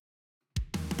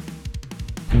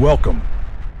Welcome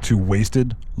to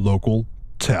Wasted Local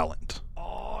Talent.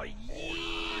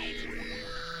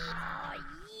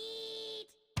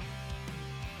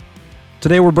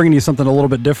 Today we're bringing you something a little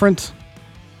bit different.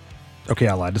 Okay,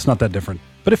 I lied. It's not that different,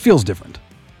 but it feels different.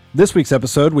 This week's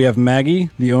episode, we have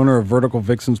Maggie, the owner of Vertical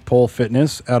Vixens Pole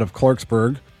Fitness out of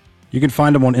Clarksburg. You can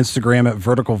find them on Instagram at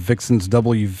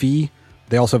verticalvixenswv.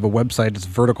 They also have a website. It's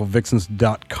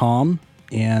verticalvixens.com,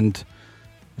 and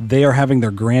they are having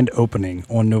their grand opening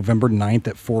on November 9th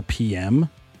at 4 p.m.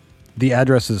 The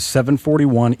address is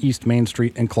 741 East Main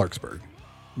Street in Clarksburg.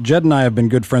 Jed and I have been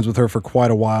good friends with her for quite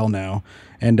a while now.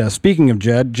 And speaking of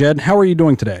Jed, how are you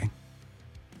doing today?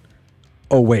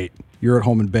 Oh, wait, you're at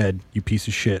home in bed, you piece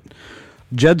of shit.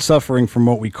 Jed's suffering from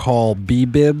what we call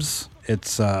B-bibs.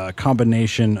 It's a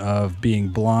combination of being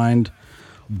blind,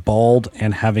 bald,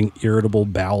 and having irritable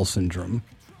bowel syndrome.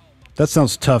 That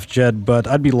sounds tough, Jed, but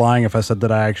I'd be lying if I said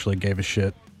that I actually gave a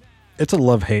shit. It's a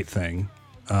love-hate thing.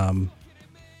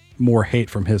 More hate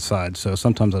from his side, so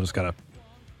sometimes I just gotta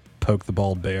poke the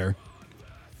bald bear.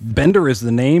 Bender is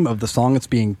the name of the song that's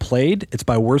being played. It's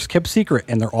by Worst Kept Secret,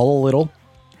 and they're all a little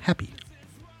happy.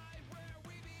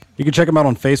 You can check them out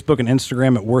on Facebook and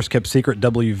Instagram at Worst Kept Secret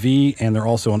WV, and they're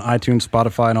also on iTunes,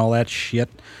 Spotify, and all that shit.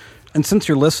 And since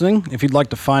you're listening, if you'd like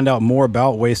to find out more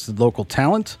about Wasted Local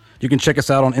Talent, you can check us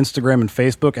out on Instagram and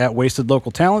Facebook at Wasted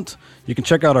Local Talent. You can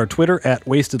check out our Twitter at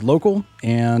Wasted Local,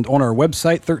 and on our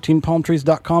website,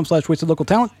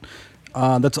 13palmtrees.com/wastedlocaltalent.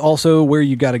 That's also where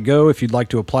you got to go if you'd like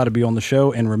to apply to be on the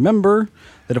show. And remember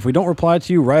that if we don't reply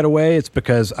to you right away, it's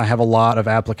because I have a lot of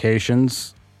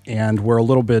applications and we're a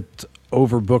little bit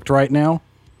overbooked right now.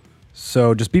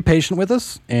 So just be patient with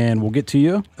us and we'll get to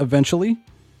you eventually.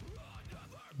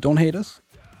 Don't hate us.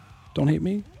 Don't hate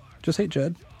me. Just hate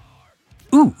Jed.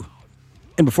 Ooh.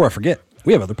 And before I forget,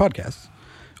 we have other podcasts.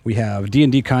 We have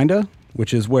D&D Kinda,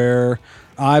 which is where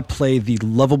I play the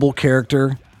lovable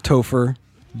character, Topher,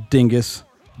 Dingus,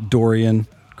 Dorian,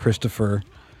 Christopher.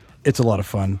 It's a lot of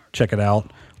fun. Check it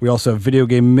out. We also have Video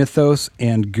Game Mythos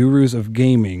and Gurus of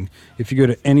Gaming. If you go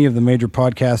to any of the major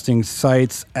podcasting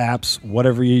sites, apps,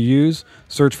 whatever you use,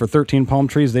 search for 13 Palm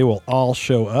Trees. They will all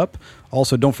show up.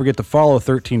 Also, don't forget to follow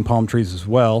 13 Palm Trees as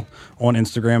well on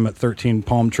Instagram at 13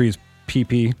 Palm Trees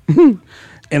PP.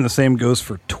 And the same goes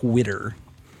for Twitter.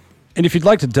 And if you'd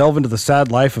like to delve into the sad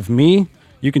life of me,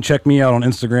 you can check me out on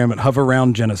Instagram at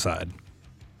HoverRoundGenocide.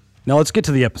 Now let's get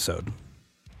to the episode.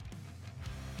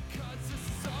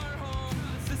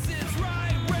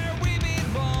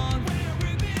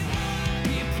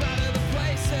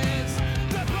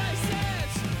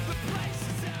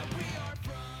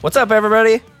 What's up,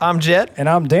 everybody? I'm Jed. And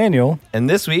I'm Daniel. And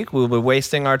this week, we'll be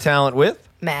wasting our talent with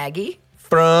Maggie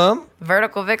from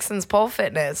Vertical Vixens Pole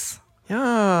Fitness.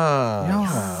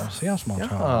 Yes. Yes, my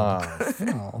child.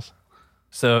 Yes.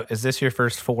 So is this your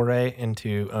first foray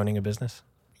into owning a business?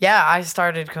 Yeah, I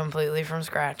started completely from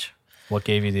scratch. What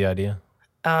gave you the idea?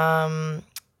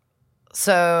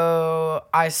 So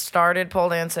I started pole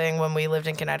dancing when we lived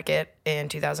in Connecticut in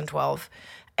 2012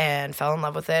 and fell in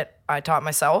love with it. I taught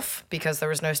myself because there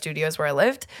was no studios where I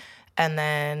lived. And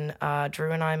then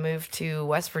Drew and I moved to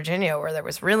West Virginia where there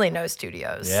was really no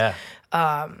studios. Yeah.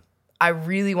 I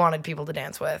really wanted people to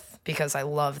dance with because I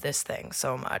love this thing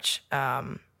so much.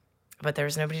 But there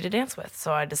was nobody to dance with.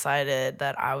 So I decided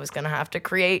that I was going to have to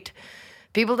create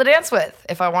people to dance with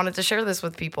if I wanted to share this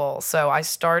with people. So I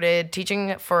started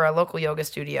teaching for a local yoga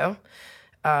studio.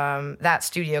 That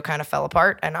studio kind of fell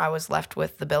apart and I was left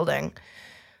with the building.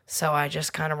 So I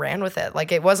just kind of ran with it.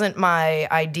 Like, it wasn't my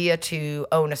idea to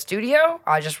own a studio.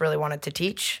 I just really wanted to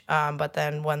teach. But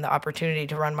then when the opportunity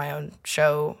to run my own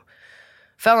show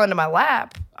fell into my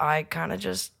lap, I kind of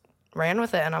just ran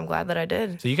with it, and I'm glad that I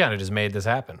did. So you kind of just made this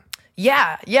happen.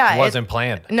 Yeah. It wasn't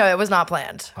planned. No, it was not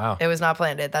planned. Wow. It was not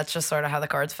planned. That's just sort of how the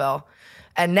cards fell.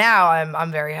 And now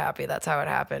I'm very happy that's how it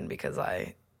happened because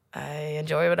I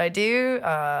enjoy what I do,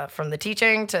 from the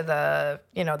teaching to the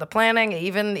planning,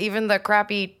 even the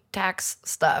crappy tax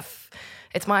stuff.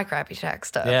 It's my crappy tax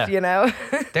stuff, yeah.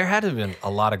 There had to have been a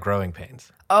lot of growing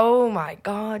pains. Oh my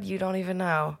God, you don't even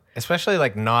know. Especially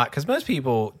because most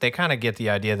people, they kind of get the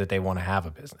idea that they want to have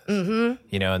a business, and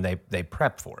they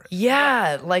prep for it.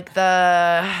 Yeah, like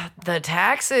the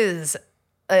taxes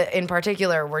in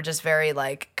particular were just very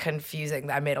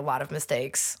confusing. I made a lot of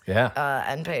mistakes. Yeah.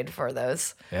 And paid for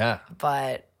those. Yeah.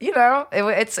 But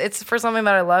it's for something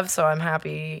that I love, so I'm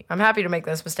happy to make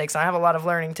those mistakes. I have a lot of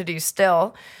learning to do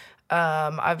still.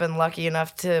 I've been lucky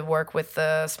enough to work with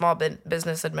the Small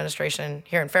Business Administration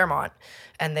here in Fairmont,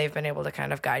 and they've been able to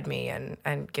kind of guide me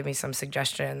and give me some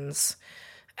suggestions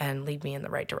and lead me in the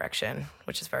right direction,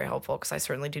 which is very helpful because I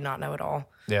certainly do not know it all.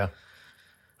 Yeah.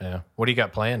 Yeah. What do you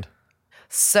got planned?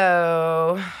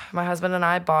 So my husband and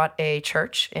I bought a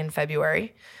church in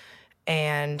February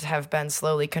and have been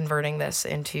slowly converting this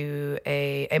into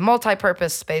a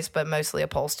multi-purpose space, but mostly a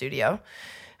pole studio.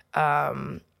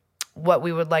 What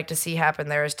we would like to see happen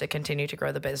there is to continue to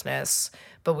grow the business,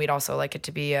 but we'd also like it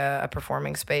to be a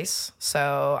performing space.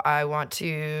 So I want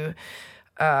to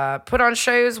put on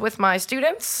shows with my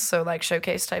students, so like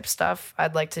showcase type stuff.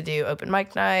 I'd like to do open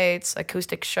mic nights,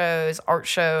 acoustic shows, art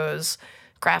shows,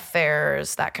 craft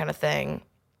fairs, that kind of thing.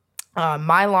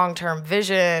 My long-term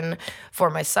vision for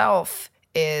myself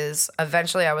is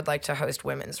eventually I would like to host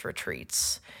women's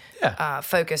retreats.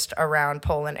 Focused around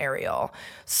pole and aerial.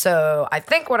 So I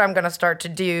think what I'm going to start to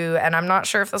do, and I'm not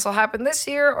sure if this will happen this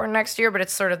year or next year, but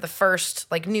it's sort of the first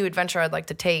like new adventure I'd like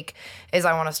to take, is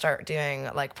I want to start doing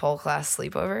like pole class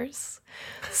sleepovers.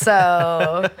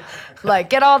 So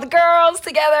like get all the girls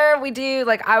together. We do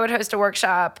like, I would host a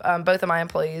workshop. Both of my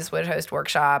employees would host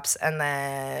workshops, and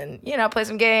then, you know, play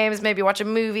some games, maybe watch a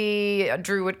movie.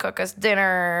 Drew would cook us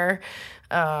dinner.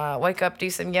 Wake up, do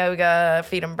some yoga,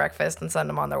 feed them breakfast, and send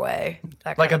them on their way.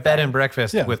 Like a bed and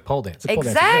breakfast with pole dance.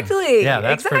 Exactly. Yeah,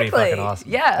 that's pretty fucking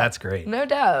awesome. Yeah, that's great. No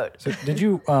doubt. So did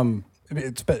you,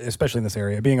 especially in this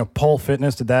area, being a pole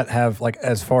fitness, did that have like,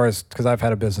 as far as, because I've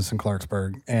had a business in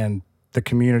Clarksburg, and the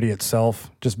community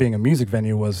itself, just being a music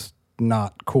venue, was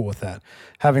not cool with that.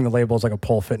 Having the labels like a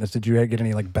pole fitness, did you get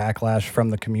any like backlash from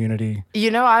the community? You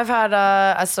know, I've had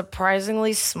a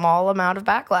surprisingly small amount of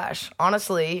backlash,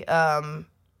 honestly. I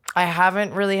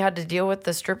haven't really had to deal with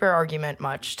the stripper argument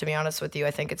much, to be honest with you.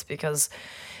 I think it's because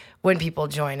when people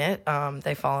join it,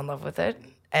 they fall in love with it,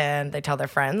 and they tell their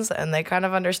friends, and they kind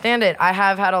of understand it. I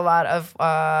have had a lot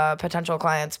of potential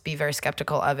clients be very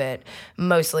skeptical of it,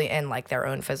 mostly in like their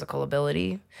own physical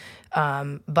ability.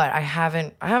 But I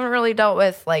haven't really dealt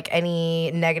with like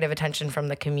any negative attention from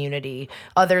the community,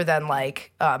 other than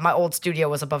like my old studio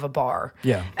was above a bar.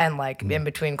 Yeah. And like in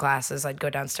between classes, I'd go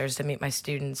downstairs to meet my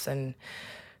students, and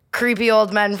creepy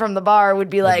old men from the bar would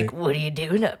be like, "What are you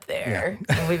doing up there?"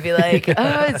 Yeah. And we'd be like,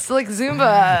 "Oh, it's like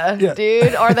Zumba,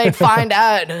 dude." Or they'd find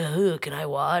out, "Oh, can I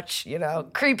watch?" You know,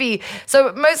 creepy.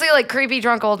 So mostly like creepy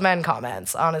drunk old men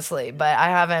comments, honestly. But I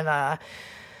haven't.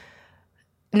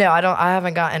 No, I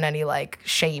haven't gotten any like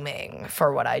shaming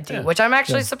for what I do, which I'm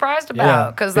actually surprised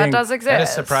about, because that does exist. That is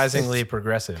surprisingly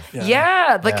progressive.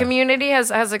 Yeah, the community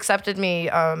has accepted me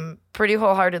pretty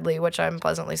wholeheartedly, which I'm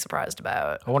pleasantly surprised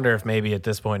about. I wonder if maybe at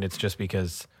this point it's just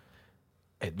because,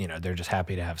 they're just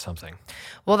happy to have something.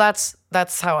 Well, that's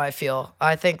how I feel.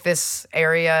 I think this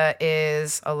area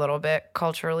is a little bit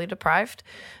culturally deprived.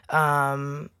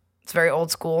 It's very old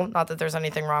school. Not that there's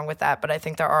anything wrong with that, but I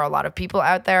think there are a lot of people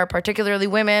out there, particularly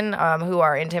women, who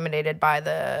are intimidated by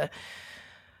the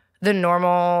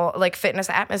normal like fitness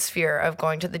atmosphere of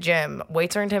going to the gym.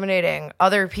 Weights are intimidating.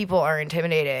 Other people are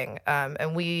intimidating,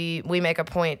 and we make a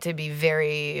point to be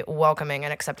very welcoming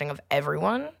and accepting of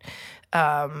everyone.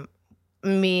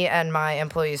 Me and my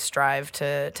employees strive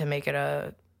to make it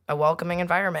a welcoming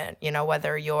environment. You know,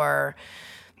 whether you're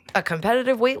a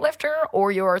competitive weightlifter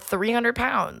or you're 300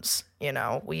 pounds,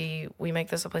 we make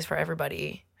this a place for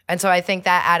everybody. And so I think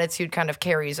that attitude kind of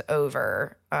carries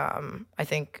over. I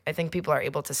think people are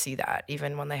able to see that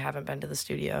even when they haven't been to the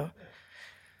studio.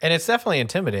 And it's definitely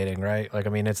intimidating, right? Like, I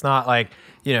mean, it's not like,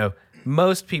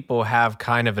 most people have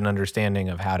kind of an understanding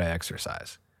of how to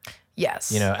exercise.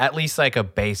 Yes. At least like a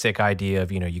basic idea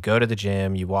of, you go to the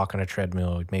gym, you walk on a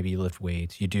treadmill, maybe you lift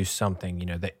weights, you do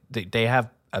something, they have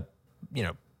a,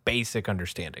 basic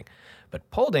understanding. But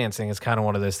pole dancing is kind of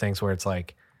one of those things where it's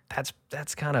like,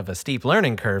 that's kind of a steep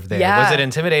learning curve there. Yeah. Was it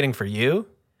intimidating for you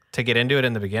to get into it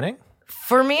in the beginning?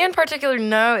 For me in particular,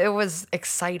 no, it was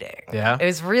exciting. Yeah. It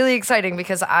was really exciting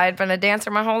because I'd been a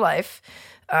dancer my whole life.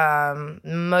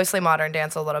 Mostly modern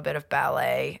dance, a little bit of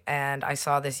ballet. And I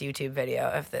saw this YouTube video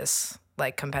of this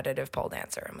like competitive pole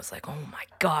dancer and was like, oh my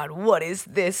God, what is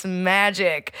this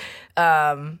magic?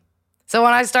 So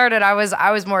when I started, I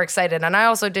was more excited, and I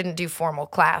also didn't do formal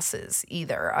classes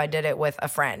either. I did it with a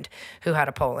friend who had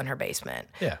a pole in her basement.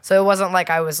 Yeah. So it wasn't like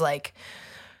I was like,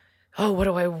 oh, what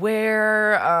do I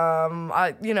wear? am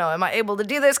I able to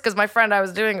do this? Because my friend I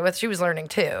was doing it with, she was learning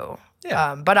too.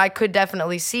 Yeah. But I could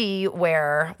definitely see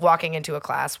where walking into a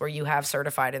class where you have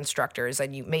certified instructors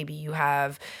and maybe you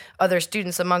have other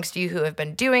students amongst you who have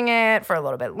been doing it for a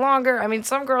little bit longer. I mean,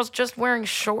 some girls just wearing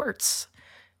shorts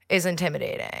is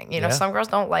intimidating. Some girls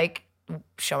don't like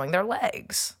showing their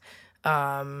legs.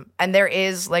 And there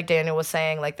is, like Daniel was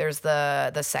saying, like there's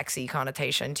the sexy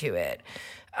connotation to it.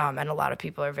 And a lot of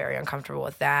people are very uncomfortable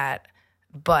with that.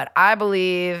 But I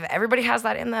believe everybody has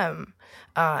that in them.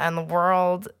 And the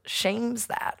world shames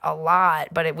that a lot,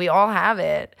 but we all have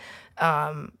it.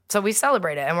 So we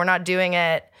celebrate it, and we're not doing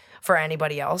it for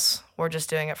anybody else. We're just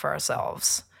doing it for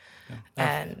ourselves.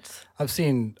 And I've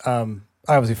seen, I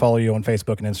obviously follow you on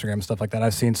Facebook and Instagram and stuff like that.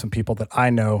 I've seen some people that I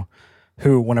know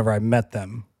who, whenever I met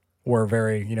them, were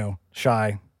very,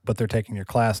 shy, but they're taking your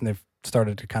class and they've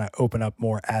started to kind of open up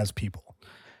more as people.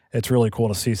 It's really cool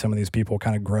to see some of these people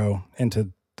kind of grow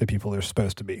into the people they're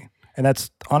supposed to be. And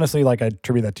that's honestly, like, I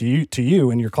attribute that to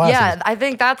you and your classes. yeah, I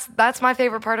think that's my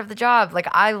favorite part of the job. Like,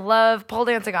 I love pole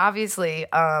dancing, obviously.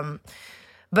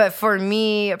 But for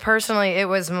me personally, it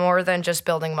was more than just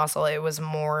building muscle. It was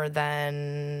more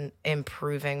than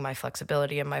improving my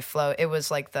flexibility and my flow. It was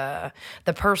like the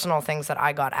personal things that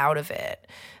I got out of it.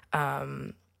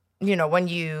 When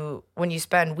you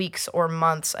spend weeks or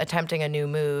months attempting a new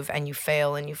move and you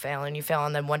fail and you fail and you fail,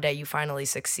 and then one day you finally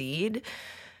succeed,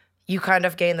 you kind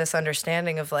of gain this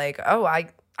understanding of like, oh,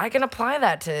 I can apply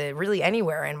that to really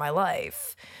anywhere in my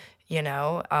life.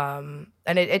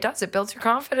 And it does, it builds your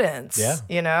confidence.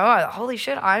 Yeah. Holy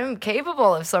shit, I'm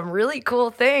capable of some really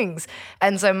cool things.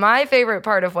 And so my favorite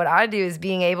part of what I do is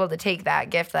being able to take that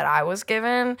gift that I was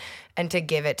given and to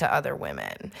give it to other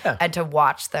women and to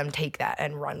watch them take that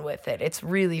and run with it. It's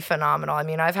really phenomenal. I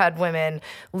mean, I've had women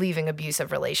leaving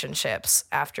abusive relationships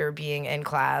after being in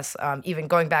class, even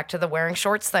going back to the wearing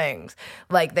shorts things.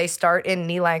 Like, they start in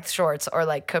knee-length shorts or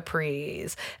like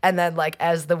capris, and then like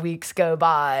as the weeks go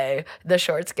by, the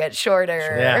shorts get shorter.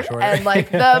 Shorter. And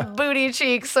like the booty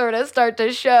cheeks sort of start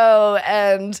to show,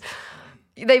 and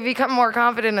they become more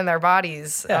confident in their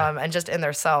bodies and just in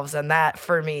themselves. And that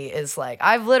for me is like,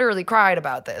 I've literally cried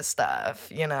about this stuff,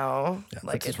 Yeah,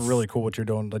 like it's really cool what you're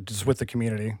doing, like, just with the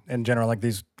community in general, like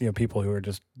these, people who are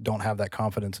just don't have that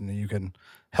confidence, and you can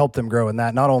help them grow in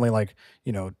that. Not only like,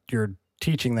 you're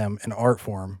teaching them an art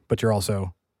form, but you're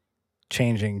also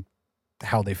changing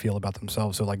how they feel about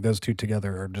themselves. So like those two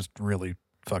together are just really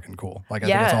fucking cool. Like, I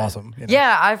think it's awesome.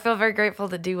 Yeah, I feel very grateful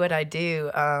to do what I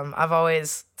do. I've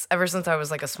always, ever since I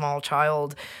was like a small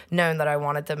child, known that I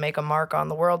wanted to make a mark on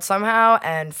the world somehow.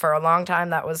 And for a long time,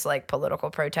 that was like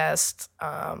political protest.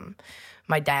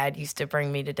 My dad used to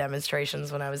bring me to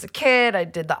demonstrations when I was a kid. I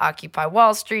did the Occupy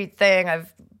Wall Street thing.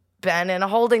 I've been in a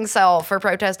holding cell for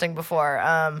protesting before.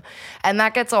 And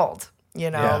that gets old.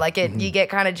 You get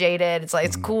kind of jaded. It's like,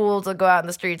 it's cool to go out in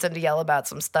the streets and to yell about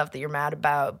some stuff that you're mad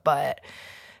about, but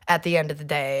at the end of the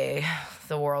day,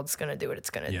 the world's gonna do what it's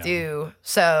gonna do.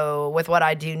 So with what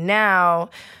I do now,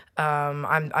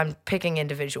 I'm picking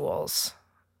individuals,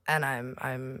 and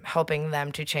I'm helping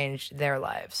them to change their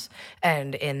lives.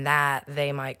 And in that,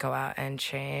 they might go out and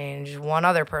change one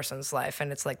other person's life,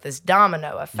 and it's like this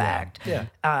domino effect. Yeah.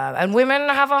 And women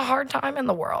have a hard time in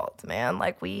the world, man.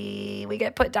 Like, we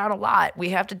get put down a lot. We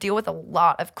have to deal with a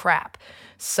lot of crap.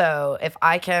 So if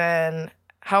I can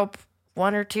help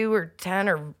 1 or 2 or 10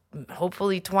 or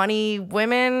hopefully 20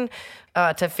 women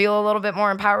to feel a little bit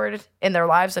more empowered in their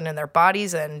lives and in their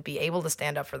bodies, and be able to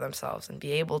stand up for themselves and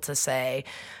be able to say,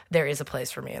 there is a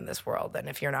place for me in this world. And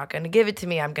if you're not going to give it to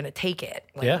me, I'm going to take it.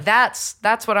 Like, that's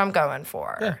what I'm going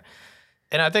for. Yeah.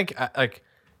 And I think, like,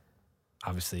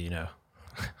 obviously,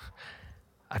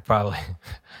 I probably,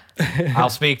 I'll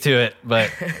speak to it, but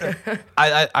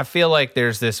I feel like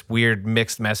there's this weird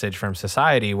mixed message from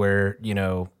society where,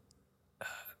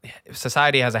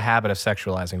 society has a habit of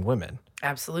sexualizing women.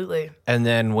 Absolutely. And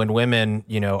then when women,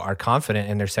 are confident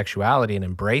in their sexuality and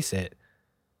embrace it,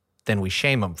 then we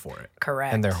shame them for it.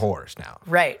 Correct. And they're whores now.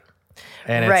 Right.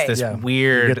 And Right. it's this Yeah. You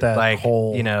weird, get that like,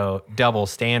 whole- double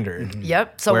standard.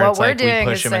 Yep. So where what it's we're like doing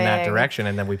we is push them saying, in that direction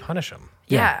and then we punish them.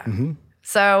 Yeah.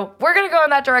 So we're going to go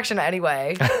in that direction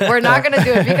anyway. We're not going to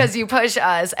do it because you push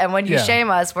us. And when you Yeah.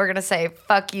 shame us, we're going to say,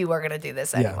 fuck you. We're going to do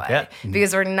this anyway. Yeah.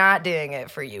 Because we're not doing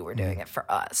it for you. We're doing it for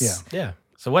us. Yeah. Yeah.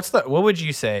 So what would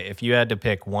you say if you had to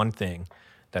pick one thing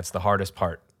that's the hardest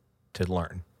part to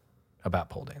learn about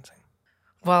pole dancing?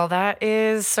 Well, that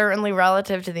is certainly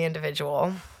relative to the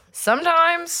individual.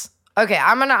 Sometimes, okay,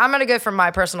 I'm gonna go from my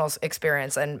personal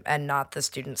experience and not the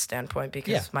student standpoint,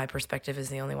 because my perspective is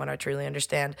the only one I truly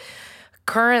understand.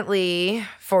 Currently,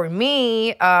 for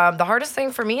me, the hardest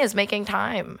thing for me is making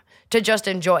time to just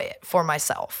enjoy it for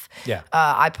myself. Yeah.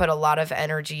 I put a lot of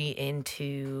energy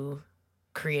into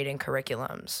creating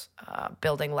curriculums,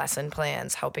 building lesson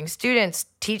plans, helping students,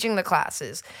 teaching the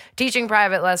classes, teaching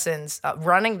private lessons,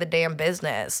 running the damn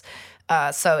business.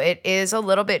 So it is a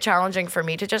little bit challenging for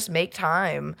me to just make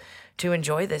time to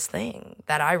enjoy this thing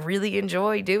that I really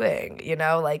enjoy doing.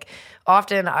 Like,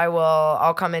 often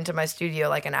I'll come into my studio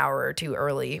like an hour or 2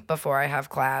 early before I have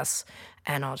class,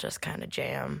 and I'll just kind of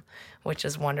jam which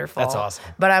is wonderful. That's awesome.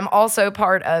 But I'm also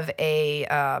part of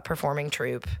a performing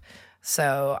troupe.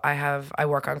 So I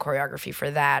work on choreography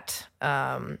for that.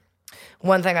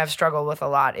 One thing I've struggled with a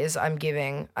lot is I'm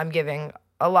giving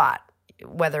a lot,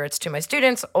 whether it's to my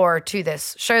students or to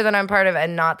this show that I'm part of,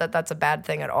 and not that that's a bad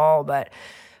thing at all, but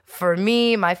for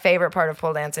me, my favorite part of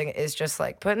pole dancing is just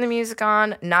like putting the music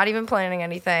on, not even planning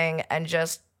anything, and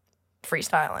just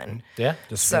freestyling. Yeah.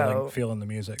 Just feeling the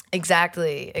music.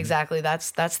 Exactly.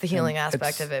 That's the healing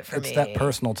aspect of it for me. It's that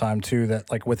personal time too,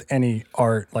 that like with any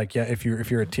art, like, yeah, if you're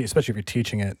especially if you're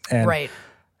teaching it, and right.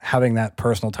 having that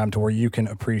personal time to where you can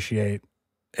appreciate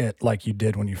it like you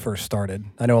did when you first started.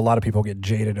 I know a lot of people get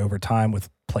jaded over time with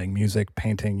playing music,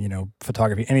 painting,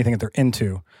 photography, anything that they're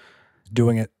into,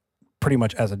 doing it pretty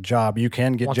much as a job. You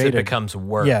can get Once jaded. it becomes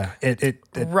work. Yeah, it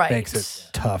right. makes it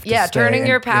tough. Yeah, to stay turning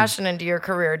your and- passion into your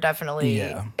career definitely.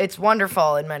 Yeah. It's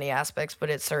wonderful in many aspects, but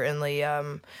it certainly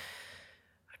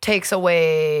takes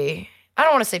away. I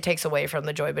don't want to say takes away from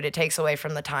the joy, but it takes away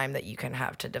from the time that you can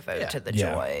have to devote to the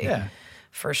joy. Yeah.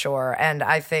 For sure. And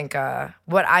I think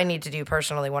what I need to do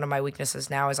personally, one of my weaknesses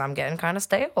now is I'm getting kind of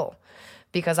stale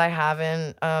because I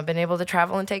haven't been able to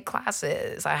travel and take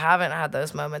classes. I haven't had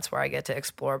those moments where I get to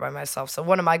explore by myself. So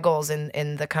one of my goals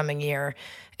in the coming year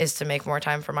is to make more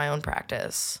time for my own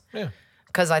practice. Yeah.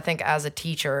 Because I think as a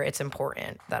teacher, it's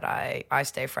important that I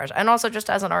stay fresh. And also just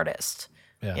as an artist.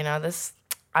 Yeah.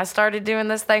 I started doing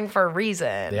this thing for a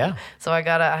reason. Yeah. So I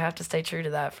have to stay true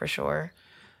to that for sure.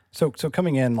 So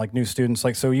coming in like new students,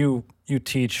 like, so you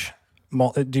teach,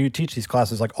 do you teach these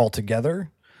classes like all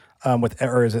together,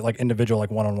 or is it like individual,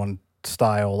 like one-on-one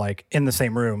style, like in the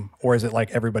same room, or is it like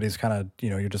everybody's kind of,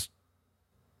 you're just.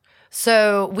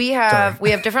 So we have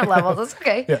different levels. That's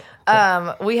okay.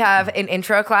 Yeah. We have an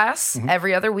intro class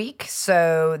every other week.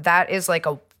 So that is like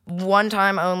a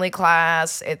one-time only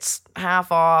class. It's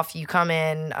half off. You come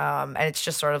in, and it's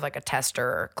just sort of like a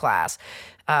tester class.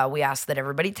 We ask that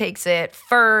everybody takes it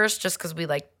first, just because we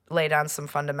like lay down some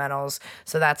fundamentals.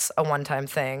 So that's a one-time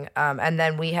thing. And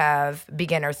then we have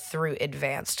beginner through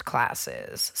advanced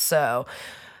classes. So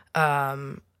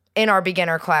in our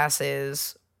beginner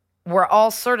classes, we're all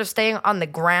sort of staying on the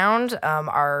ground.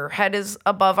 Our head is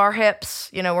above our hips.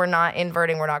 We're not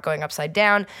inverting. We're not going upside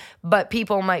down. But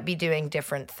people might be doing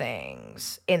different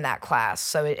things in that class.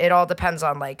 So it all depends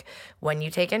on like when you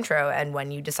take intro and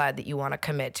when you decide that you want to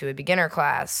commit to a beginner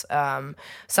class.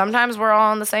 Sometimes we're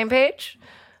all on the same page.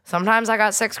 Sometimes I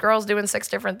got 6 girls doing 6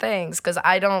 different things because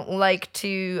I don't like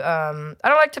to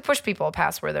push people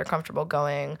past where they're comfortable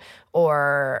going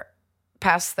or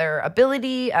past their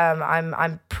ability.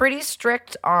 I'm pretty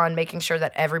strict on making sure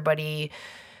that everybody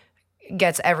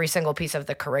gets every single piece of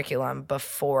the curriculum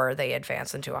before they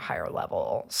advance into a higher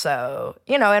level. So,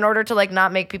 in order to like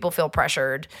not make people feel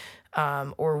pressured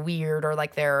or weird or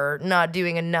like they're not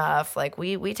doing enough, like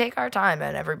we take our time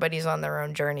and everybody's on their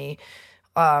own journey.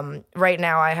 Right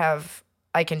now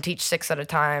I can teach 6 at a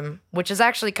time, which is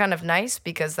actually kind of nice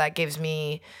because that gives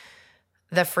me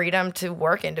the freedom to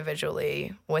work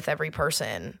individually with every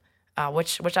person,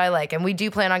 which I like. And we do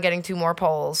plan on getting 2 more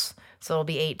poles, so it'll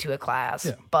be 8 to a class.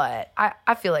 Yeah. But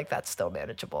I feel like that's still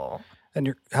manageable.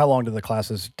 And how long do the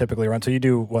classes typically run? So you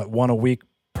do what, 1 a week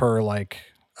per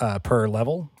per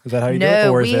level? Is that how you do it?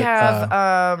 No, we have.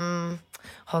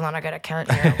 Hold on, I gotta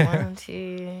count here. 1,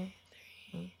 2.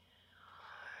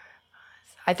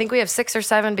 I think we have 6 or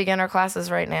 7 beginner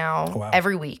classes right now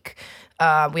every week.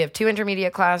 We have 2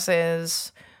 intermediate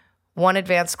classes, 1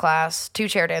 advanced class, 2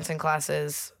 chair dancing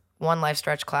classes, 1 life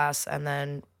stretch class, and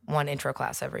then 1 intro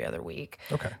class every other week.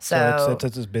 Okay. So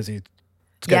it's just busy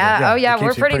schedule. Yeah. Oh, yeah.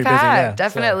 We're pretty packed. Yeah.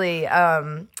 Definitely.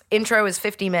 So. Intro is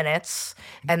 50 minutes,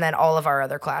 and then all of our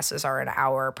other classes are an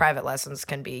hour. Private lessons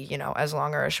can be, as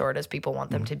long or as short as people want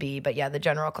them to be. But yeah, the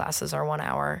general classes are 1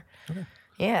 hour. Okay.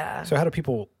 Yeah. So how do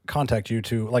people contact you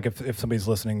to, like, if somebody's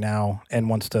listening now and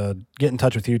wants to get in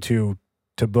touch with you to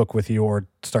book with you or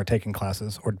start taking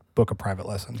classes or book a private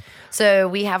lesson? So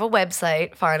we have a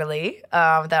website, finally,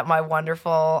 that my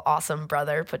wonderful, awesome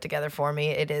brother put together for me.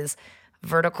 It is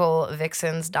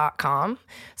verticalvixens.com.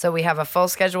 So we have a full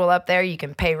schedule up there. You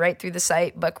can pay right through the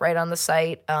site, book right on the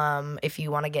site. If you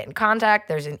want to get in contact,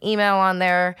 there's an email on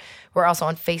there. We're also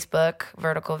on Facebook,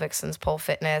 Vertical Vixens Pole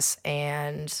Fitness,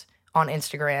 and on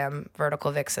Instagram,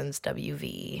 Vertical Vixens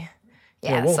WV.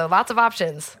 Yeah, so lots of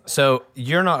options. So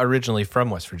you're not originally from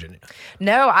West Virginia?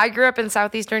 No, I grew up in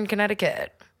southeastern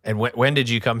Connecticut. And when did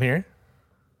you come here?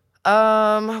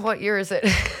 What year is it?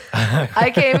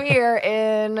 I came here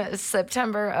in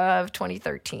September of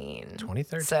 2013.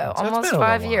 2013. So almost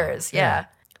 5 years. Yeah.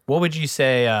 What would you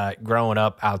say growing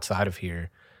up outside of here?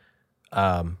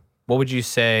 What would you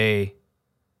say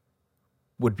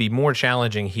would be more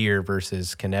challenging here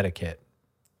versus Connecticut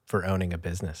for owning a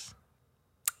business?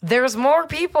 There's more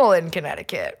people in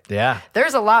Connecticut. Yeah.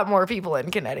 There's a lot more people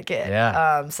in Connecticut.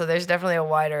 Yeah. So there's definitely a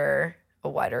wider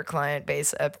client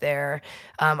base up there.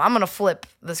 I'm gonna flip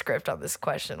the script on this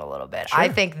question a little bit. I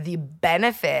think the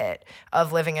benefit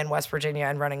of living in West Virginia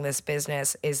and running this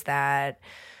business is that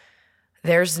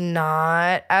there's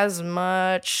not as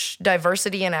much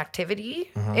diversity and activity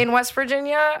in West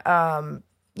Virginia.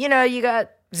 You know, you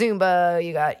got Zumba,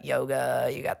 you got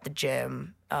yoga, you got the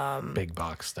gym. Big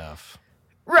box stuff.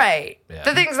 Right. Yeah.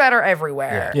 The things that are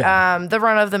everywhere. Yeah. The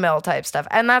run-of-the-mill type stuff.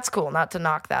 And that's cool, not to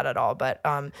knock that at all. But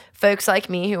folks like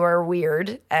me who are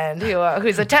weird and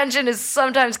whose attention is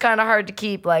sometimes kind of hard to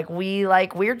keep, like, we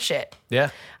like weird shit. Yeah.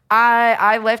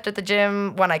 I lift at the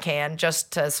gym when I can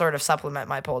just to sort of supplement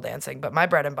my pole dancing, but my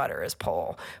bread and butter is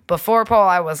pole. Before pole,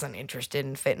 I wasn't interested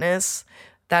in fitness.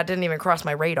 That didn't even cross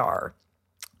my radar.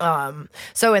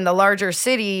 So in the larger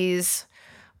cities,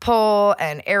 pole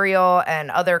and aerial and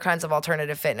other kinds of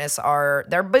alternative fitness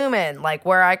they're booming. Like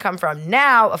where I come from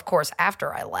now, of course,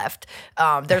 after I left,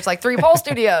 there's like 3 pole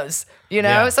studios, you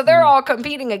know, Yeah. so they're all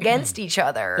competing against each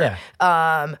other.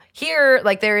 Yeah. Here,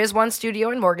 like there is one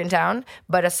studio in Morgantown,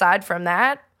 but aside from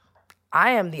that,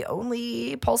 I am the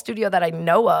only pole studio that I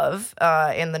know of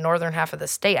in the northern half of the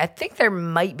state. I think there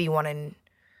might be one in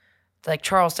like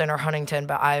Charleston or Huntington,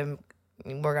 but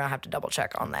we're gonna have to double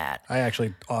check on that. I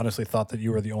actually honestly thought that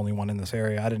you were the only one in this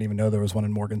area. I didn't even know there was one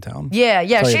in Morgantown. Yeah, Tell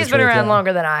you she's the been truth, around yeah.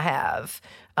 longer than I have.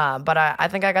 But I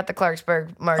think I got the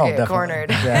Clarksburg market definitely.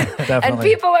 cornered. Yeah, definitely. And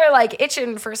people are like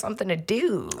itching for something to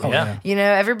do. Yeah. You know,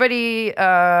 everybody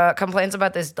complains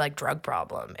about this like drug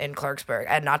problem in Clarksburg,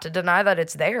 and not to deny that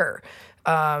it's there.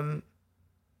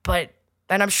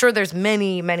 And I'm sure there's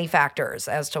many, many factors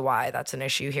as to why that's an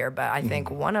issue here. But I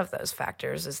think one of those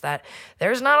factors is that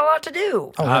there's not a lot to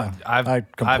do. Oh, yeah. I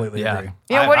completely agree.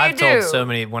 Yeah, what do you I've told do? so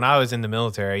many. When I was in the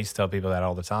military, I used to tell people that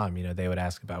all the time. You know, they would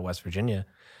ask about West Virginia,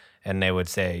 and they would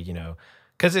say, you know,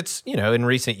 because it's, you know, in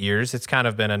recent years, it's kind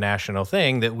of been a national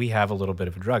thing that we have a little bit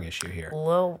of a drug issue here. A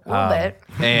little bit.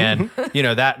 And, you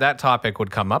know, that topic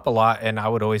would come up a lot, and I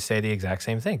would always say the exact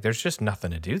same thing. There's just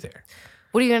nothing to do there.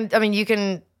 What are you gonna? I mean, you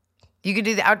can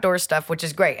do the outdoor stuff, which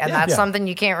is great, and that's something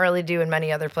you can't really do in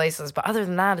many other places. But other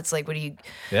than that, it's like, what do you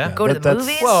go to the that's-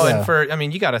 movies? Well, Yeah. and I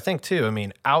mean, you got to think too. I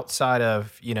mean, outside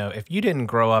of, you know, if you didn't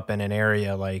grow up in an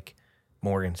area like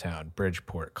Morgantown,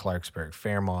 Bridgeport, Clarksburg,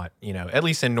 Fairmont, you know, at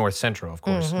least in North Central, of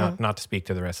course, not to speak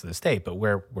to the rest of the state, but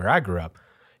where I grew up,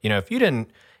 you know, if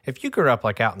you grew up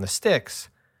like out in the sticks,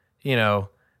 you know,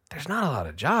 there's not a lot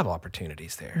of job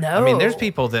opportunities there. No. I mean, there's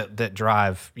people that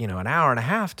drive, you know, an hour and a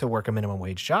half to work a minimum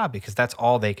wage job because that's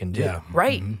all they can do. Yeah.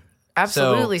 Right.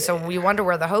 Absolutely. So we wonder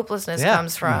where the hopelessness Yeah.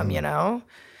 comes from, you know?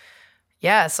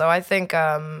 Yeah. So I think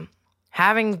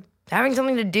having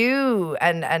something to do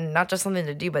and not just something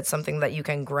to do, but something that you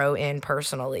can grow in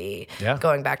personally, Yeah.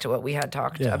 going back to what we had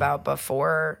talked Yeah. about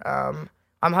before,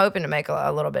 I'm hoping to make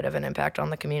a little bit of an impact on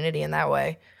the community in that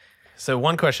way. So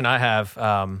one question I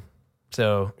have,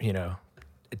 so, you know,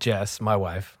 Jess, my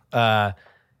wife,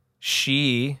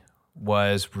 she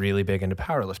was really big into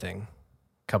powerlifting a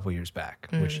couple years back,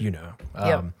 which you know.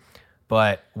 Yep.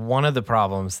 But one of the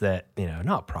problems that, you know,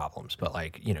 not problems, but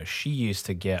like, you know, she used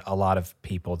to get a lot of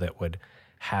people that would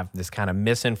have this kind of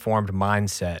misinformed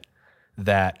mindset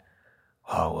that,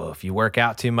 oh, well, if you work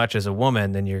out too much as a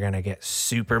woman, then you're going to get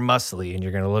super muscly and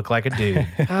you're going to look like a dude.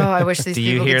 Oh, I wish these Do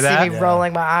you people hear could that? see me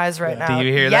rolling my eyes right now. Do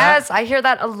you hear that? Yes, I hear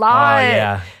that a lot. Oh,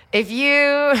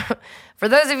 yeah. For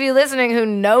those of you listening who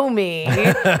know me,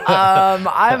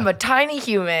 I'm a tiny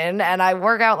human and I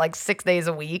work out like 6 days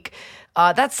a week.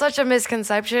 That's such a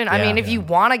misconception. I Yeah. mean, if you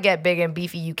want to get big and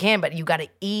beefy, you can, but you got to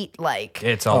eat like.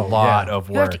 It's a lot yeah. of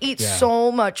work. You have to eat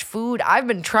so much food. I've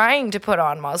been trying to put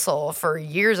on muscle for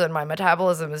years, and my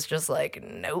metabolism is just like,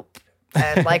 nope.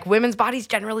 And like women's bodies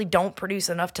generally don't produce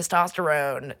enough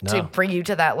testosterone to bring you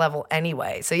to that level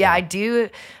anyway. So yeah, I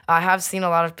have seen a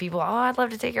lot of people, oh, I'd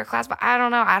love to take your class, but I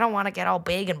don't know. I don't want to get all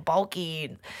big and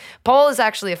bulky. Pole is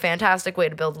actually a fantastic way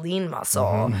to build lean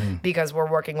muscle because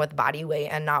we're working with body weight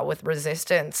and not with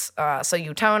resistance. So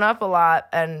you tone up a lot.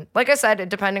 And like I said,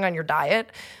 depending on your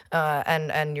diet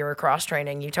and your cross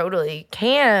training, you totally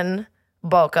can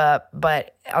bulk up,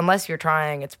 but unless you're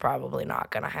trying, it's probably not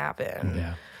going to happen.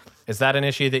 Yeah. Is that an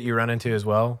issue that you run into as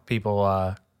well?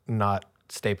 People not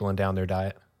stapling down their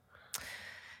diet?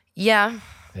 Yeah.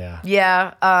 Yeah.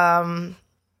 Yeah.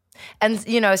 And,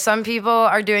 you know, some people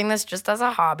are doing this just as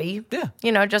a hobby. Yeah.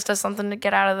 You know, just as something to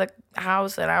get out of the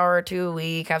house an hour or two a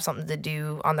week, have something to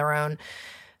do on their own.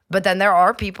 But then there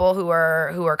are people who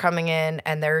are coming in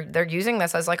and they're using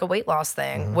this as like a weight loss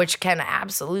thing, which can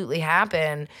absolutely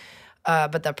happen.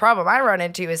 But the problem I run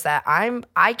into is that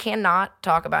I cannot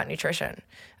talk about nutrition.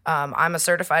 I'm a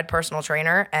certified personal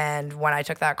trainer, and when I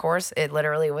took that course, it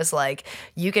literally was like,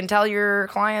 you can tell your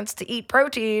clients to eat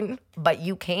protein, but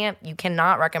you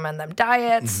cannot recommend them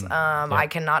diets. I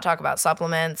cannot talk about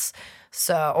supplements,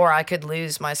 or I could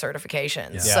lose my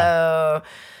certification. Yeah. So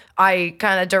I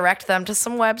kind of direct them to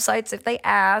some websites if they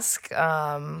ask.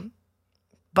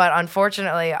 But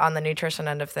unfortunately, on the nutrition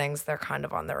end of things, they're kind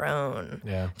of on their own.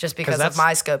 Yeah. Just because of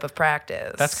my scope of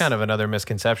practice. That's kind of another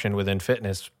misconception within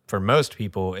fitness for most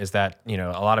people is that, a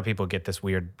lot of people get this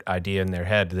weird idea in their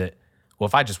head that, well,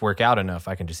 if I just work out enough,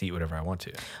 I can just eat whatever I want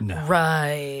to. No.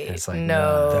 Right. And it's like,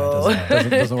 no.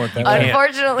 Doesn't work that way.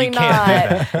 Unfortunately You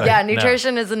can't. not. Yeah,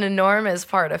 nutrition is an enormous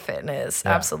part of fitness.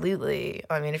 Yeah. Absolutely.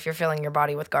 I mean, if you're filling your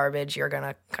body with garbage, you're going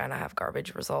to kind of have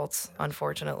garbage results,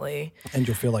 unfortunately. And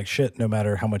you'll feel like shit no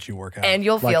matter how much you work out. And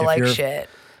you'll feel if like you're- shit.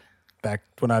 Back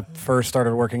when I first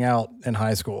started working out in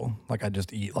high school, like I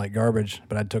just eat like garbage,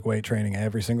 but I took weight training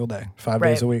every single day, 5 days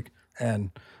Right. a week.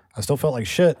 And I still felt like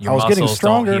shit. Your I was getting muscles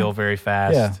stronger. don't heal very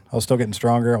fast. Yeah, I was still getting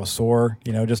stronger. I was sore.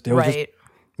 It was just Right.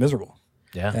 miserable.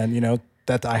 Yeah. And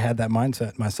that I had that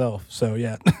mindset myself. So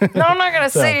yeah, No, I'm not going to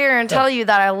sit here and tell you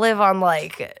that I live on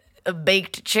like a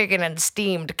baked chicken and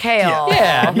steamed kale.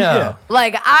 Yeah, no. Yeah.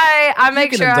 Like I make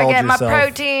can sure I indulge get my yourself.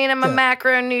 protein and my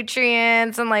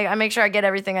macronutrients and like I make sure I get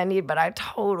everything I need, but I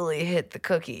totally hit the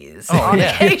cookies on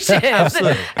occasion.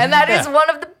 And that is one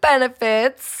of the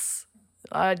benefits.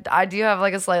 I do have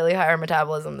like a slightly higher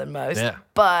metabolism than most, Yeah.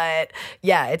 but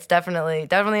yeah, it's definitely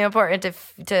important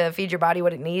to feed your body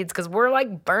what it needs because we're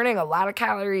like burning a lot of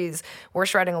calories. We're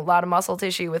shredding a lot of muscle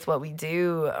tissue with what we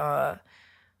do.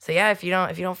 So yeah, if you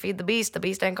don't feed the beast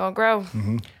ain't gonna grow.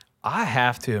 I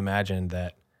have to imagine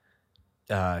that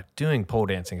doing pole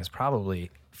dancing is probably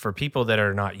for people that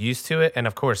are not used to it. And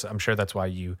of course, I'm sure that's why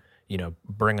you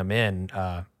bring them in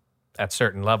at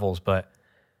certain levels. But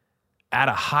at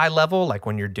a high level, like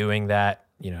when you're doing that,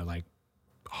 like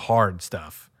hard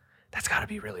stuff, that's got to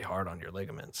be really hard on your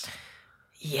ligaments.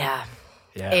 Yeah.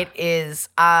 Yeah. It is.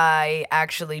 I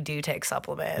actually do take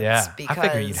supplements. Yeah. Because, I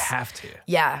figure you'd have to.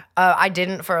 Yeah. I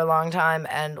didn't for a long time.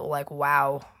 And like,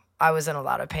 wow, I was in a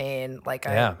lot of pain. Like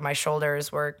my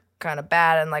shoulders were kind of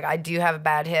bad. And like, I do have a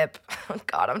bad hip.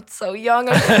 God, I'm so young.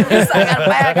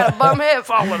 I got a bum hip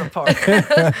falling apart.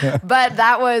 But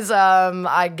that was,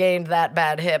 I gained that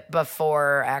bad hip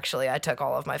before actually I took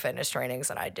all of my fitness trainings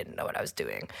and I didn't know what I was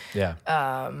doing. Yeah.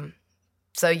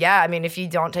 So yeah, I mean, if you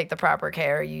don't take the proper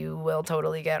care, you will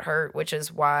totally get hurt, which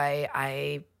is why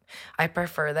I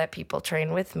prefer that people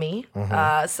train with me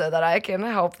so that I can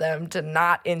help them to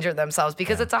not injure themselves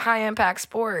because it's a high impact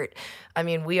sport. I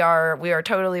mean, we are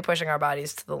totally pushing our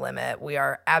bodies to the limit. We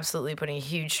are absolutely putting a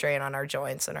huge strain on our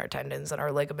joints and our tendons and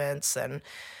our ligaments and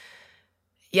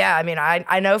yeah, I mean,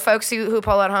 I know folks who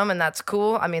pull at home, and that's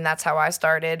cool. I mean, that's how I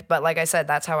started. But like I said,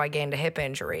 that's how I gained a hip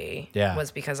injury. Yeah.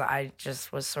 Was because I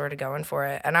just was sort of going for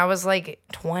it. And I was like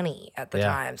 20 at the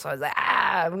time. So I was like,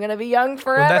 I'm going to be young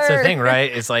forever. Well, that's the thing, right?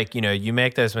 It's like, you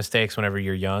make those mistakes whenever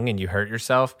you're young and you hurt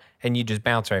yourself and you just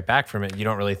bounce right back from it. You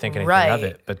don't really think anything of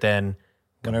it. But then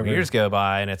whenever years go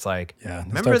by and it's like, Yeah, it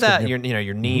remember starts that getting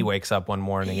your knee wakes up one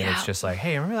morning and it's Yeah. just like,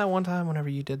 hey, remember that one time whenever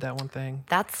you did that one thing?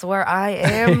 That's where I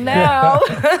am now.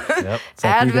 Yep.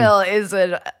 Advil is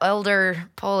an elder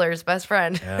polar's best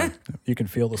friend. Yeah. you can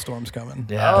feel the storms coming.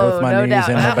 Yeah. Both Oh, my no knees doubt.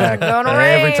 and my back. Gonna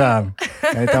Every rain. time.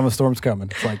 Anytime a storm's coming.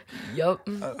 It's like, Yup.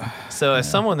 So as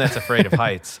someone that's afraid of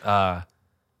heights, I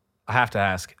have to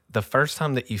ask, the first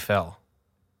time that you fell,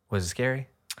 was it scary?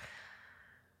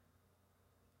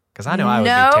 Because I know I would be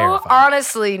terrified.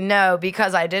 Honestly, no,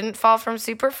 because I didn't fall from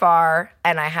super far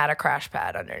and I had a crash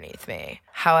pad underneath me.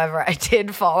 However, I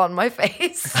did fall on my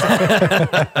face.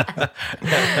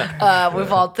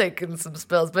 We've all taken some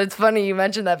spills, but it's funny you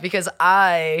mentioned that because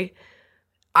I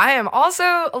am also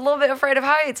a little bit afraid of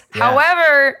heights. Yeah.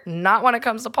 However, not when it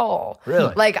comes to pole.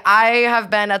 Really? Like I have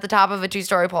been at the top of a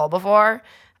 2-story pole before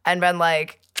and been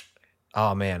like,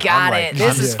 Oh man, got I'm it.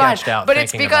 This I'm is fun. sketched out But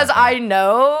it's thinking because about that. I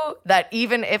know that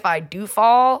even if I do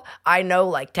fall, I know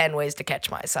like 10 ways to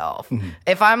catch myself.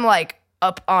 If I'm like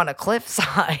up on a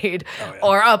cliffside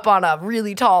or up on a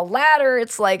really tall ladder,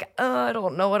 it's like, I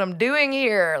don't know what I'm doing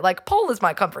here. Like pole is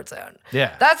my comfort zone.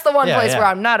 Yeah. That's the one Yeah, place yeah. where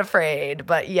I'm not afraid.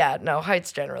 But yeah, no,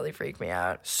 heights generally freak me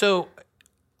out. So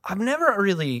I've never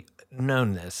really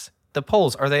known this. The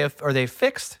poles, are they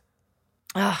fixed?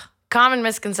 Common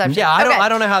misconception. Yeah, I Okay.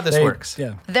 don't know how this works.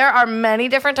 Yeah. There are many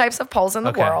different types of poles in the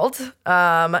Okay. world.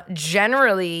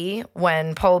 Generally,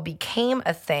 when pole became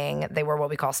a thing, they were what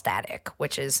we call static,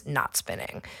 which is not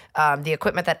spinning. The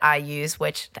equipment that I use,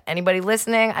 which to anybody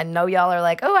listening, I know y'all are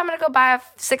like, oh, I'm going to go buy a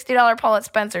 $60 pole at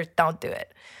Spencer's. Don't do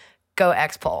it. Go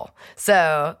X pole.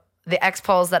 So the X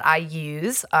poles that I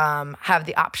use have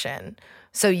the option.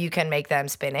 So you can make them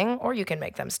spinning or you can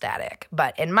make them static.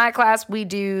 But in my class, we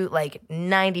do like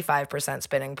 95%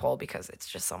 spinning pole because it's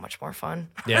just so much more fun.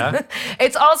 Yeah.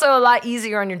 It's also a lot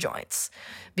easier on your joints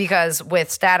because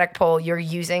with static pole, you're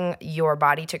using your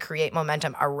body to create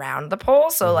momentum around the pole.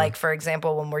 So like, for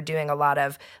example, when we're doing a lot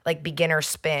of like beginner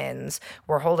spins,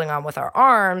 we're holding on with our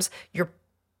arms, you're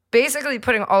basically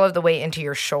putting all of the weight into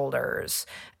your shoulders.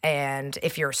 And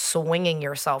if you're swinging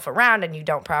yourself around and you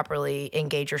don't properly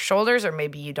engage your shoulders, or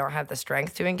maybe you don't have the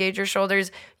strength to engage your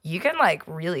shoulders, you can like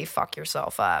really fuck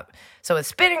yourself up. So with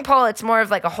spinning pole, it's more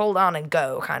of like a hold on and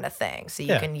go kind of thing. So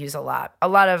you can use a lot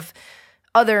of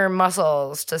other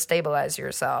muscles to stabilize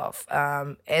yourself.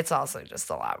 It's also just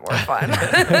a lot more fun.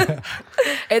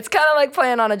 It's kind of like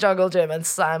playing on a jungle gym and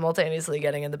simultaneously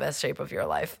getting in the best shape of your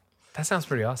life. That sounds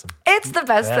pretty awesome. It's the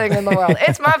best thing in the world.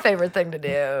 It's my favorite thing to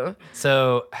do.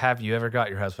 So, have you ever got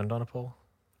your husband on a pole?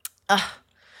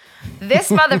 This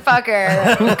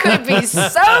motherfucker could be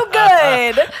so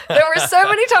good. There were so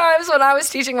many times when I was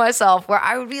teaching myself where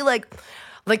I would be like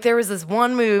there was this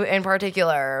one move in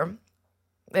particular.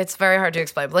 It's very hard to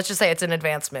explain, but let's just say it's an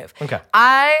advanced move. Okay.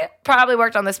 I probably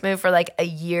worked on this move for like a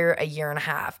year and a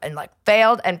half, and like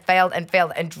failed.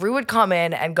 And Drew would come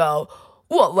in and go,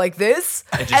 what, like this?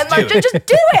 just And like, do it. just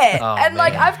do it. Oh, and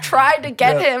like, man. I've tried to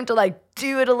get him to like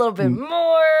do it a little bit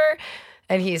more,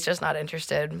 and he's just not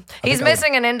interested. He's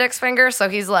missing an index finger, so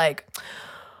he's like,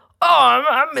 oh,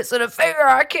 I'm missing a finger.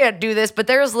 I can't do this. But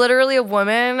there's literally a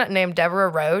woman named Deborah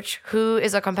Roach who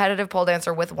is a competitive pole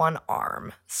dancer with one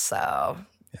arm. So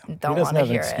don't He want doesn't to have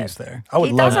an hear excuse it. there. I would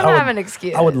He love. doesn't I would, have an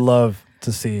excuse. I would love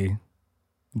to see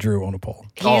Drew on a pole.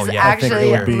 He's Oh, yeah. I think it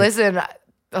actually, would be listen,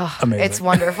 Amazing. it's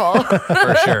wonderful.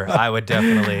 For sure. I would pay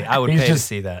to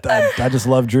see that. I just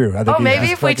love Drew. I think Oh, he's maybe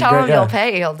just if we fucking tell great. him he'll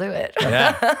pay, he'll do it.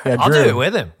 Yeah. Yeah, I'll Drew. do it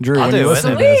with him. Drew, I'll when do you it with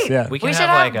listen him. to this, Sweet. yeah. We can should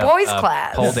have have like boys a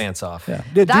class. pole dance off. Yeah.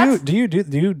 That's- Do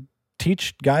you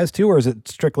teach guys too, or is it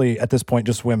strictly at this point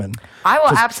just women? I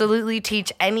will absolutely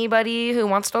teach anybody who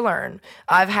wants to learn.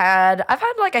 I've had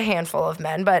like a handful of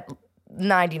men, but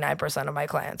 99% of my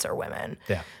clients are women.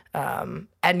 Yeah.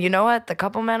 And you know what? The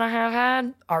couple men I have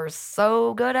had are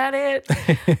so good at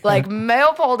it. Like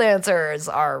male pole dancers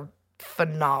are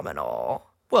phenomenal.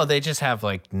 Well, they just have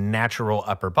like natural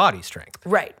upper body strength,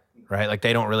 Right. right? Like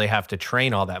they don't really have to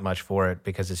train all that much for it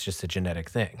because it's just a genetic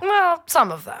thing. Well,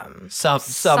 some of them. Some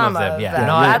of them, yeah. them.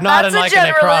 Not That's in a like an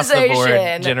across the board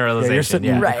generalization. generalization. Yeah, you're sitting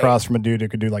yeah. Right. across from a dude who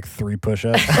could do like 3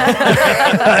 push-ups.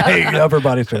 Hey, upper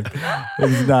body strength.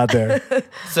 He's not there.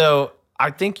 So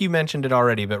I think you mentioned it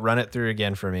already, but run it through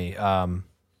again for me.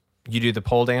 You do the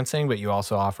pole dancing, but you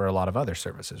also offer a lot of other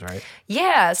services, right?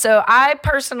 Yeah, so I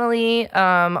personally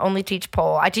only teach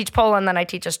pole. I teach pole and then I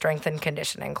teach a strength and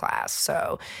conditioning class.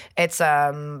 So it's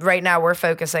right now we're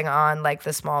focusing on like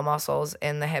the small muscles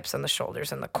in the hips and the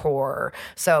shoulders and the core.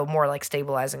 So more like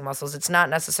stabilizing muscles. It's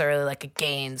not necessarily like a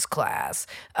gains class,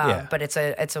 but it's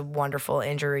a wonderful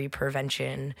injury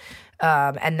prevention.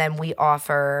 And then we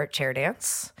offer chair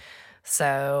dance.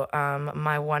 So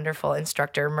my wonderful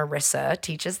instructor, Marissa,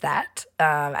 teaches that.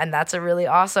 And that's a really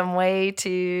awesome way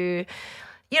to,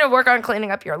 work on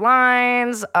cleaning up your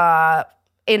lines.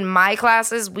 In my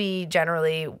classes, we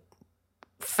generally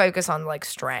focus on like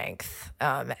strength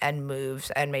and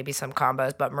moves and maybe some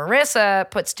combos. But Marissa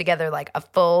puts together like a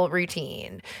full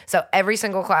routine. So every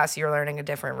single class, you're learning a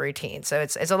different routine. So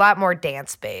it's a lot more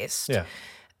dance-based. Yeah.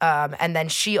 And then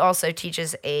she also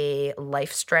teaches a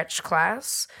life stretch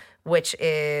class, which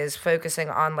is focusing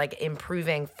on like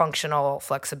improving functional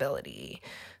flexibility.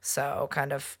 So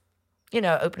kind of,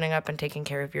 opening up and taking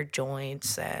care of your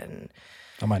joints and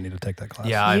I might need to take that class.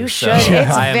 Yeah, You I'm should. So,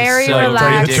 It's I am very so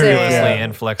relaxing. ridiculously Yeah.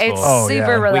 inflexible. it's Oh, super yeah.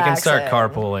 relaxing. We can start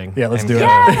carpooling. Yeah, let's and do it. go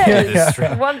Yes. to the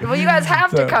street. Well, you guys have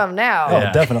to come now. Oh,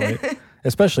 Yeah. definitely.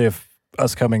 Especially if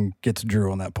us coming gets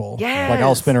Drew on that pole. Yes. Like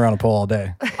I'll spin around a pole all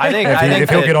day. I think If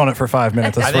he'll that- get on it for 5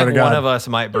 minutes, I I swear to think God. one of us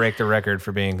might break the record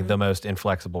for being the most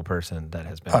inflexible person that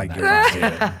has been. I in that guarantee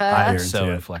class. I'm guarantee so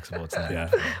it. inflexible. It's not. Yeah.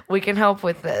 We can help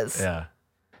with this. Yeah.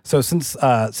 So since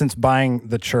buying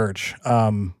the church,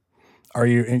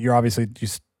 you're obviously you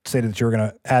stated that you were going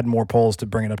to add more poles to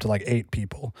bring it up to like 8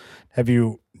 people.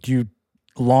 Do you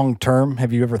long term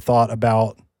have you ever thought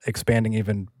about expanding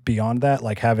even beyond that,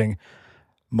 like having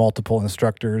multiple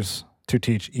instructors to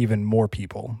teach even more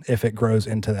people if it grows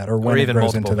into that, or when even it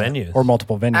grows multiple into venues. that, or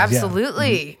multiple venues. Yeah.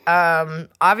 Absolutely.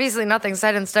 Obviously, nothing's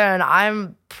set in stone.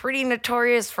 I'm pretty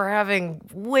notorious for having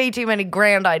way too many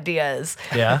grand ideas.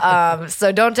 Yeah.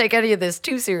 So don't take any of this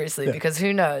too seriously because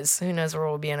who knows? Who knows where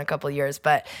we'll be in a couple of years.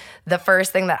 But the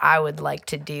first thing that I would like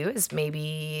to do is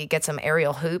maybe get some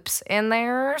aerial hoops in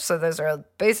there. So those are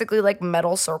basically like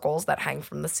metal circles that hang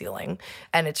from the ceiling,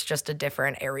 and it's just a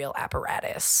different aerial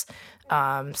apparatus.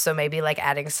 So maybe like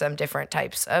adding some different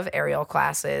types of aerial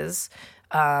classes.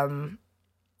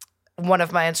 One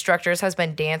of my instructors has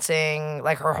been dancing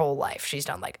like her whole life. She's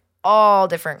done like all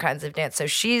different kinds of dance. So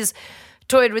she's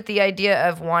toyed with the idea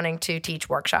of wanting to teach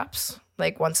workshops,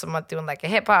 like once a month doing like a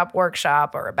hip hop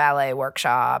workshop or a ballet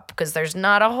workshop, because there's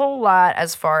not a whole lot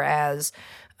as far as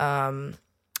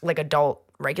like adult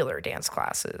regular dance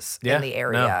classes in the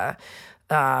area.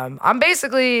 I'm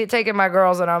basically taking my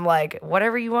girls and I'm like,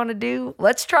 whatever you want to do,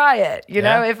 let's try it. You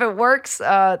know, if it works,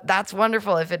 that's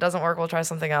wonderful. If it doesn't work, we'll try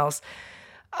something else.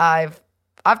 I've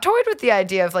toyed with the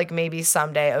idea of like maybe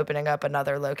someday opening up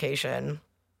another location.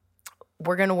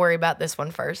 We're going to worry about this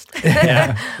one first.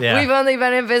 Yeah. We've only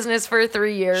been in business for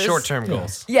 3 years. Short-term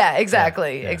goals. Yeah,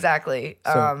 exactly. Exactly.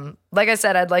 So- like I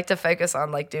said, I'd like to focus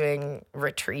on like doing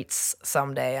retreats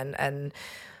someday and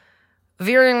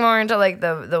veering more into like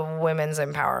the women's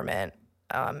empowerment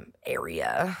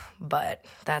area, but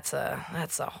that's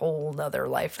a whole nother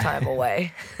lifetime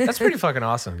away. That's pretty fucking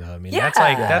awesome, though. I mean, Yeah.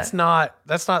 that's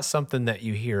not something that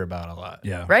you hear about a lot.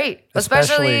 Yeah. Right.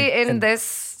 Especially in in-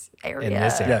 this area. in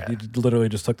this area. Yeah, you literally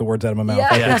just took the words out of my mouth. Yeah.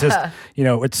 Like, it's just,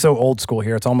 it's so old school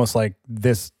here. It's almost like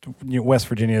this, West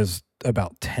Virginia is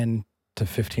about 10 to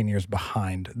 15 years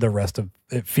behind the rest of,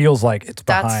 it feels like it's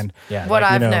That's behind. Yeah, what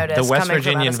like, I've noticed. The West coming from out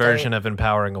Virginian of state. version of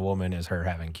empowering a woman is her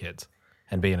having kids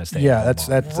and being a stay-at-home Yeah, that's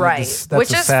Right. that's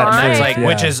Which a is sad fine. truth. It's like, Yeah.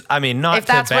 which is, I mean, not If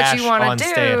that's to what bash you wanna on do.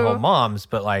 stay-at-home moms,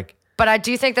 but like, But I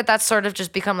do think that that's sort of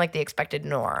just become like the expected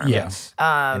norm. yes.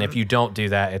 And if you don't do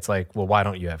that, it's like, well, why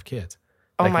don't you have kids?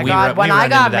 Oh Like, my we God, run- when we I run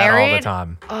got into that all the married-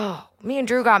 time. Oh, me and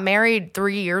Drew got married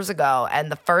 3 years ago,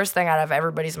 and the first thing out of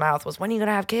everybody's mouth was, "When are you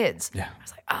gonna have kids?" Yeah. I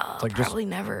was like, "Oh, like just- probably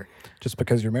never." Just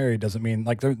because you're married doesn't mean,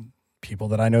 like, there are people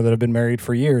that I know that have been married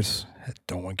for years,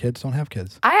 don't want kids, don't have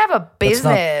kids. I have a That's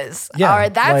not- business. Yeah, All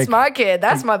right, that's like- my kid.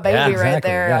 That's my baby right exactly,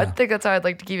 there. I yeah. think that's how I'd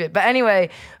like to keep it. But anyway,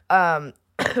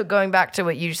 going back to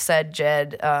what you said,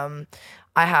 Jed, I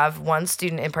have one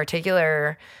student in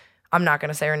particular. I'm not going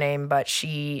to say her name, but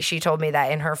she told me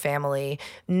that in her family,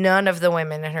 none of the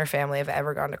women in her family have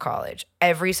ever gone to college.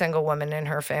 Every single woman in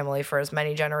her family, for as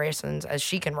many generations as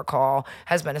she can recall,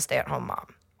 has been a stay-at-home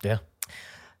mom. Yeah.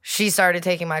 She started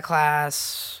taking my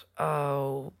class,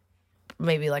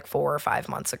 maybe like 4 or 5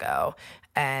 months ago.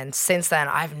 And since then,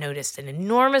 I've noticed an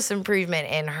enormous improvement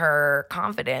in her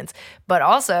confidence. But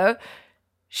also,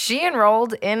 she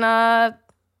enrolled in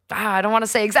I don't want to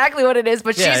say exactly what it is,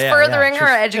 but she's furthering her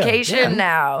education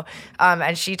now.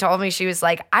 And she told me, she was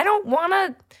like, I don't want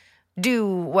to do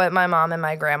what my mom and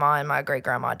my grandma and my great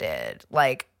grandma did.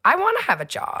 Like, I want to have a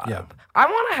job. Yeah. I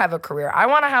want to have a career. I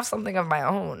want to have something of my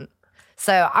own.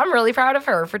 So I'm really proud of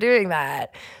her for doing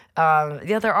that.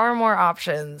 There are more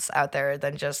options out there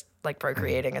than just like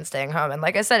procreating and staying home. And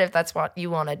like I said, if that's what you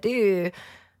want to do,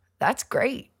 that's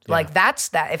great. Yeah. Like that's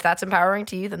that. If that's empowering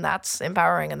to you, then that's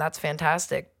empowering and that's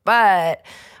fantastic. But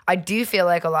I do feel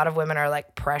like a lot of women are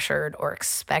like pressured or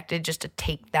expected just to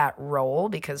take that role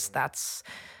because that's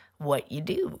what you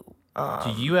do.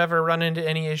 Do you ever run into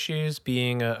any issues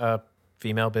being a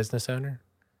female business owner?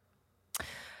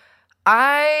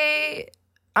 I'm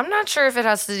not sure if it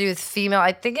has to do with female.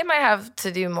 I think it might have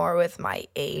to do more with my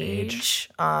age.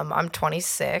 I'm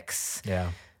 26.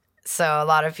 Yeah. So a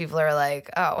lot of people are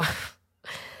like, oh,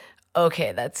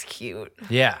 okay, that's cute.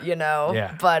 Yeah. You know?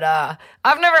 Yeah. But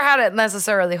I've never had it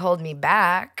necessarily hold me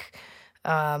back.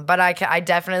 But I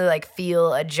definitely like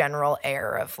feel a general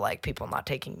air of like people not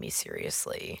taking me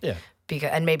seriously. Yeah.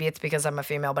 And maybe it's because I'm a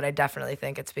female, but I definitely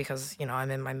think it's because,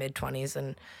 I'm in my mid-20s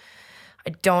and I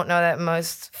don't know that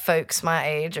most folks my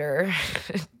age are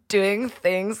doing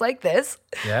things like this.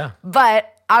 Yeah.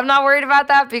 But I'm not worried about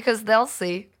that because they'll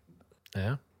see.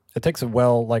 Yeah. It takes a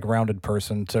rounded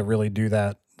person to really do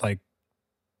that. Like,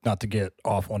 not to get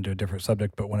off onto a different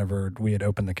subject, but whenever we had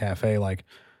opened the cafe, like,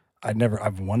 I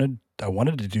wanted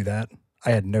to do that. I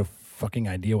had no fucking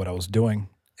idea what I was doing.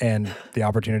 And the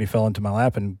opportunity fell into my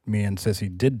lap and me and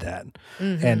Sissy did that.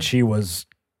 Mm-hmm. And she wasn't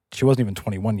even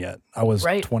 21 yet. I was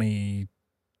Right.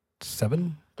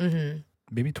 27,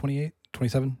 maybe 28,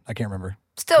 27. I can't remember.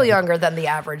 Still younger than the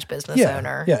average business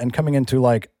owner. Yeah, and coming into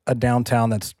like a downtown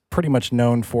that's pretty much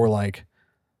known for like,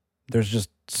 there's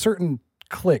just certain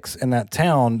cliques in that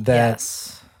town that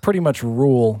Yes. pretty much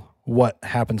rule what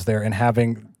happens there, and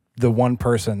having the one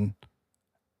person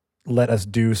let us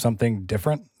do something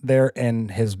different there in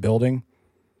his building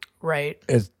Right.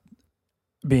 is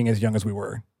being as young as we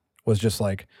were was just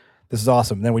like, this is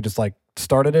awesome. And then we just like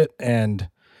started it and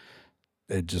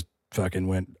it just fucking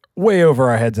went way over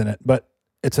our heads in it. But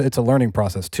it's a learning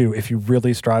process too. If you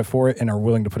really strive for it and are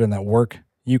willing to put in that work,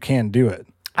 you can do it.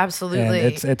 Absolutely.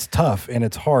 And it's tough and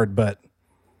it's hard, but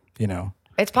you know,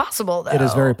 It's possible, though. it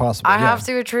is very possible. I yeah. have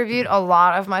to attribute a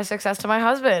lot of my success to my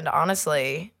husband,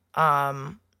 honestly.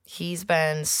 He's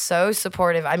been so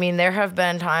supportive. I mean, there have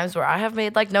been times where I have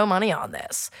made like no money on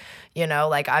this. You know,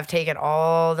 like I've taken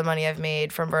all the money I've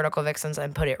made from Vertical Vixens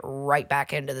and put it right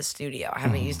back into the studio. I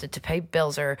haven't used it to pay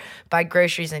bills or buy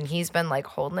groceries. And he's been like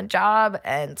holding the job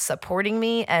and supporting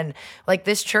me. And like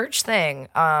this church thing,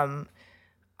 the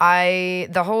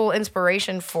whole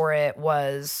inspiration for it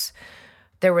was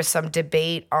there was some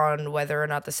debate on whether or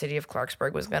not the city of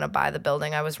Clarksburg was going to buy the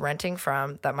building I was renting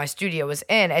from that my studio was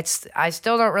in. I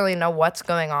still don't really know what's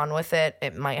going on with it.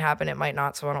 It might happen, it might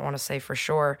not, so I don't want to say for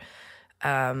sure.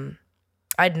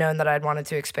 I'd known that I'd wanted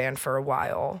to expand for a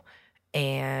while,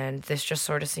 and this just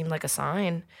sort of seemed like a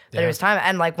sign that it was time.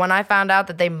 And like when I found out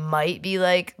that they might be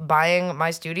like buying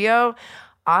my studio,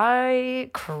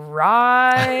 I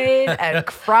cried and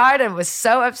cried and was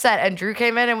so upset. And Drew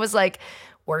came in and was like,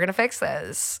 we're going to fix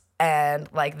this. And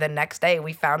like the next day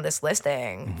we found this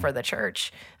listing for the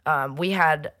church. We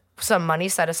had some money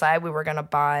set aside. We were going to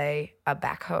buy a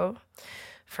backhoe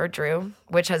for Drew,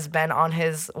 which has been on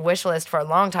his wish list for a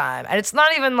long time. And it's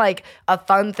not even like a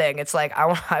fun thing. It's like,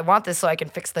 I want this so I can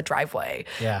fix the driveway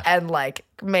and like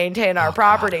maintain our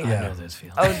property. God, I know those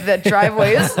feelings. Oh, the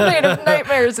driveway is made of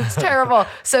nightmares. It's terrible.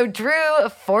 So Drew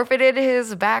forfeited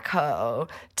his backhoe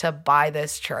to buy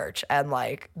this church. And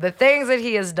like the things that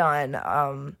he has done,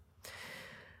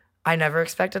 I never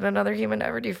expected another human to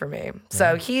ever do for me.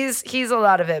 So he's a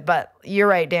lot of it. But you're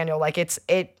right, Daniel. Like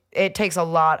it takes a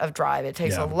lot of drive. It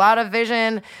takes a lot of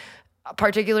vision,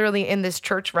 particularly in this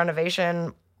church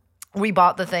renovation. We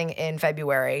bought the thing in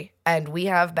February, and we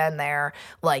have been there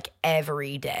like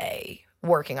every day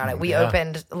working on it. We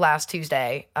opened last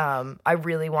Tuesday. I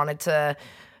really wanted to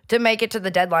make it to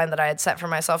the deadline that I had set for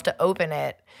myself to open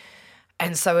it.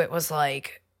 And so it was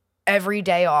like every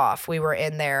day off, we were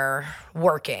in there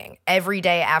working. Every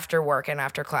day after work and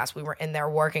after class, we were in there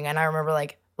working. And I remember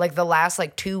like the last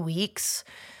like 2 weeks,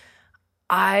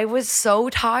 I was so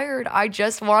tired. I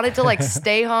just wanted to like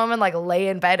stay home and like lay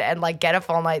in bed and like get a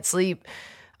full night's sleep.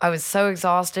 I was so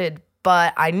exhausted,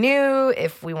 but I knew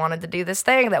if we wanted to do this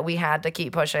thing that we had to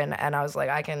keep pushing. And I was like,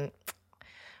 I can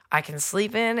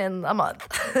sleep in a month.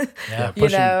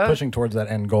 Pushing towards that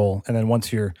end goal. And then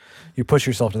once you push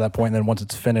yourself to that point, and then once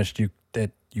it's finished, you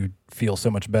feel so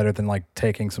much better than like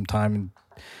taking some time and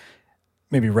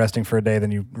maybe resting for a day, then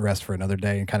you rest for another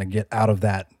day and kind of get out of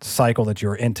that cycle that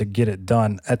you're in to get it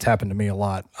done. That's happened to me a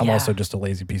lot. I'm also just a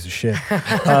lazy piece of shit.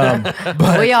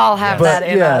 But we all have that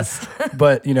in us.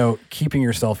 But, keeping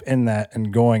yourself in that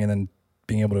and going and then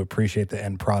being able to appreciate the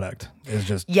end product is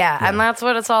just... And that's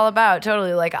what it's all about.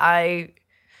 Totally. Like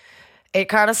it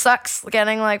kind of sucks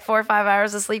getting like 4 or 5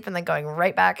 hours of sleep and then going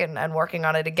right back and working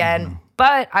on it again.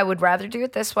 But I would rather do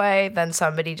it this way than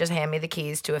somebody just hand me the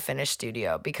keys to a finished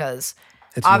studio, because...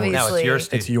 It's obviously, now it's your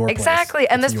studio. It's your place. Exactly.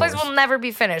 And it's this yours. place will never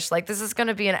be finished. Like, this is going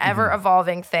to be an ever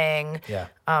evolving thing. Yeah.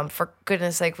 For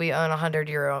goodness sake, we own a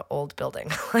 100-year-old building.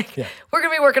 We're going to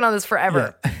be working on this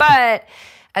forever. Yeah. But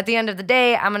at the end of the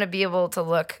day, I'm going to be able to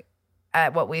look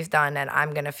at what we've done, and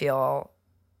I'm going to feel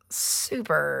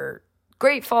super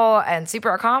grateful and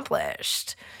super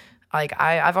accomplished. Like,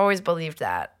 I've always believed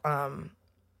that.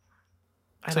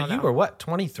 So you were what,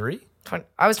 23?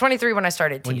 I was 23 when I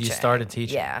started teaching. When you started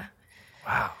teaching? Yeah.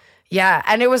 Wow. Yeah,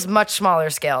 and it was much smaller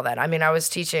scale then. I mean, I was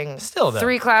teaching still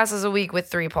 3 classes a week with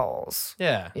 3 poles.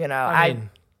 Yeah. I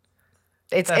mean,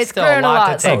 it's still grown a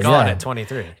lot to take on yeah. at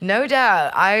 23. No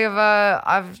doubt.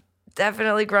 I've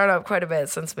definitely grown up quite a bit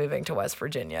since moving to West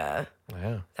Virginia.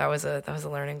 Yeah. That was a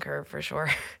learning curve for sure.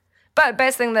 But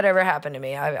best thing that ever happened to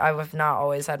me. I have not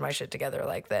always had my shit together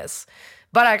like this.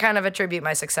 But I kind of attribute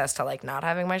my success to like not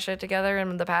having my shit together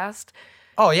in the past.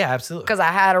 Oh yeah, absolutely. Because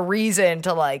I had a reason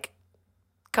to like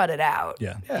cut it out.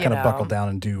 Yeah. Kind of buckle down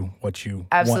and do what you want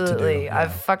to do. Absolutely. Yeah.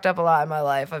 I've fucked up a lot in my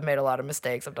life. I've made a lot of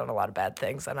mistakes. I've done a lot of bad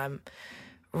things, and I'm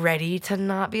ready to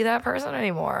not be that person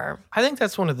anymore. I think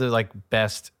that's one of the like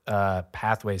best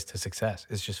pathways to success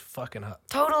is just fucking up.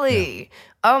 Totally. Yeah.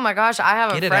 Oh my gosh, I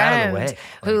have Get a it out of the friend way.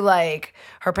 who like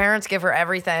her parents give her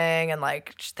everything, and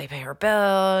like they pay her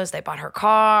bills, they bought her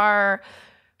car.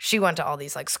 she went to all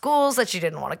these like schools that she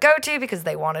didn't want to go to because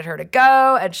they wanted her to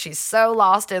go, and she's so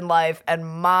lost in life. And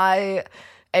my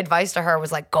advice to her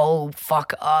was like, go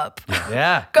fuck up.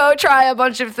 Yeah. Go try a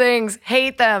bunch of things,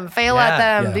 hate them, fail at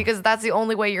them, Yeah. because that's the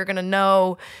only way you're gonna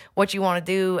know what you want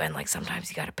to do. And like sometimes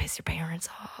you gotta piss your parents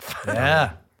off.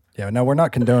 Yeah. Yeah, no, we're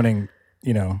not condoning,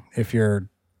 if you're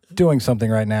doing something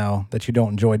right now that you don't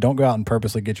enjoy, don't go out and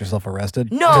purposely get yourself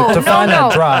arrested. No, to no, find no.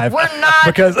 that drive. We're not.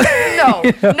 Because no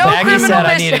Maggie criminal said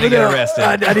I mischief. needed to get arrested.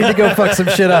 I need to go fuck some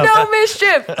shit up. No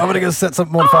mischief. I'm going to go set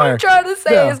something on All fire. I'm trying to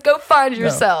say No. is go find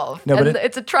yourself. No, but and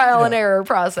it's a trial and error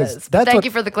process. Thank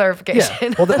you for the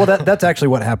clarification. Yeah. Well, that's actually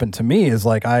what happened to me is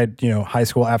like high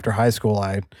school, after high school,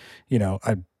 I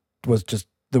was just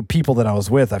the people that I was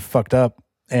with, I fucked up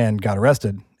and got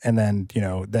arrested. And then,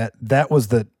 that was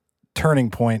the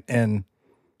turning point in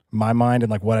my mind and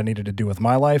like what I needed to do with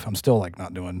my life. I'm still like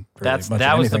not doing really much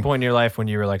That of was the anything. point in your life when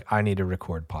you were like, I need to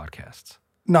record podcasts.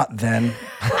 Not then.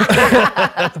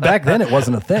 Back then, it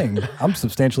wasn't a thing. I'm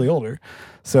substantially older.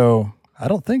 So I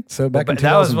don't think so. Back in But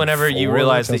that was whenever you 2004,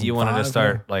 realized that you wanted to 2005,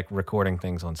 start like recording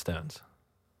things on stones.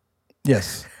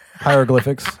 Yes.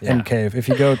 Hieroglyphics in cave. If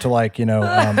you go to like,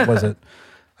 was it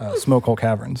Smoke Hole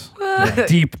Caverns? Yeah,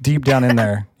 deep down in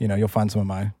there, you'll find some of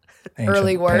my ancient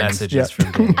Early works. Messages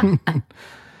from Danny.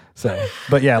 So,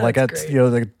 but yeah, like That's that's,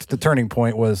 great. the turning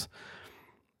point was,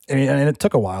 and it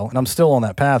took a while and I'm still on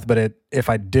that path, but if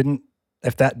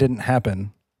that didn't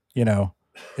happen,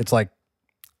 it's like,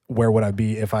 where would I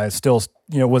be if I still,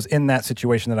 was in that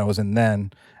situation that I was in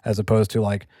then, as opposed to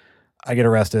like, I get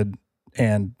arrested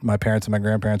and my parents and my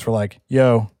grandparents were like,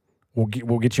 yo,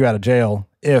 we'll get you out of jail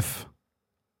if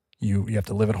you have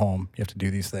to live at home, you have to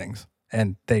do these things.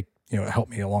 And they,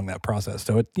 helped me along that process.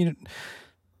 So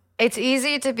It's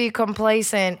easy to be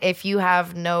complacent if you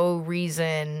have no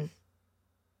reason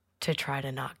to try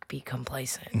to not be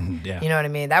complacent. Yeah. You know what I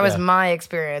mean? That was Yeah. my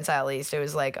experience, at least. It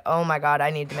was like, oh my God,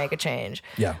 I need to make a change.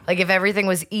 Yeah. Like if everything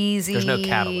was easy. There's no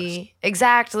catalyst.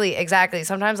 Exactly.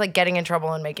 Sometimes like getting in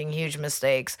trouble and making huge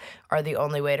mistakes are the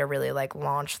only way to really like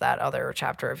launch that other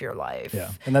chapter of your life.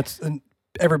 Yeah, and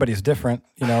everybody's different.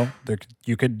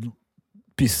 You could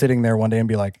be sitting there one day and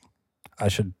be like, I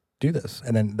should do this,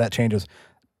 and then that changes.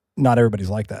 Not everybody's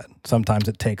like that. Sometimes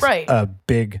it takes Right.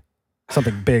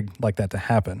 something big like that to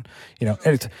happen. And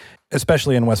it's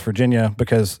especially in West Virginia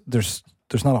because there's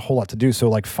not a whole lot to do. So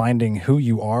like finding who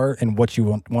you are and what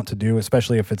you want to do,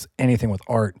 especially if it's anything with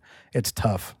art, it's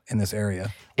tough in this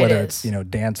area. It Whether is. it's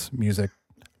dance, music,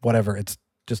 whatever, it's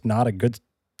just not a good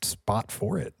spot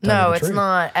for it. to tell you No, the it's truth.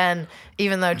 not. And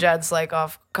even though Jed's like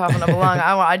off coughing up a lung,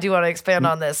 I do want to expand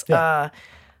on this. Yeah.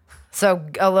 So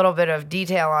a little bit of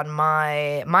detail on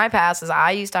my past is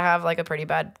I used to have like a pretty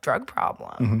bad drug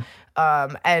problem.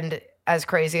 And as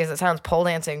crazy as it sounds, pole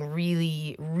dancing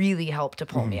really, really helped to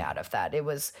pull me out of that. It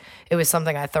was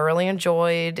something I thoroughly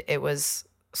enjoyed. It was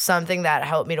something that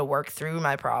helped me to work through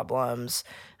my problems.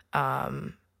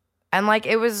 And like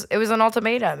it was an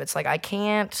ultimatum. It's like I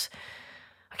can't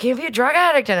be a drug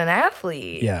addict and an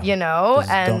athlete. Yeah.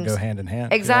 And don't go hand in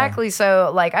hand. exactly.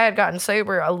 So like I had gotten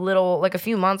sober a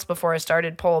few months before I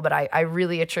started pole, but I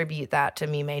really attribute that to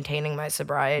me maintaining my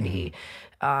sobriety.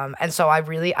 And so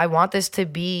I want this to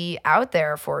be out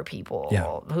there for people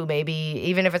who maybe,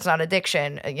 even if it's not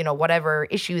addiction, whatever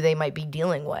issue they might be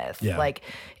dealing with, Yeah. like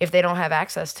if they don't have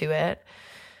access to it,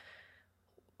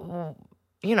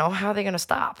 how are they going to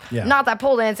stop? Yeah. Not that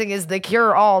pole dancing is the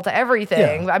cure all to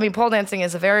everything. Yeah. I mean, pole dancing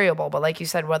is a variable, but like you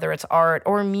said, whether it's art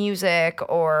or music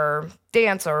or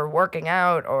dance or working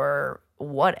out or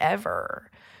whatever,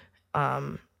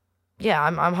 I'm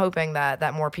hoping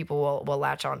that more people will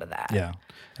latch onto that. Yeah.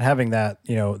 And having that,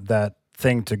 that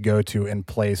thing to go to in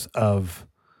place of,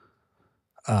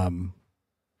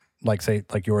 like say,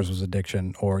 like yours was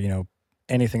addiction or,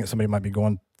 anything that somebody might be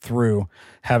going through,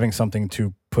 having something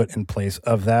to put in place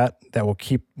of that will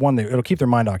keep it'll keep their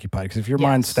mind occupied. Because if your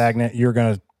mind's stagnant, you're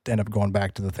going to end up going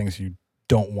back to the things you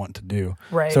don't want to do.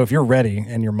 Right. So if you're ready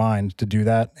in your mind to do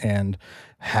that and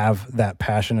have that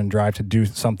passion and drive to do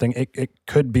something, it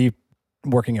could be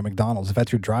working at McDonald's. If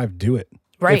that's your drive, do it.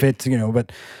 Right. If it's,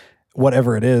 but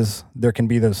whatever it is, there can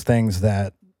be those things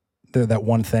that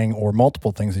one thing or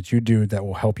multiple things that you do that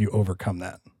will help you overcome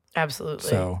that. Absolutely.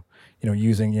 So,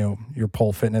 using, your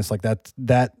pole fitness, like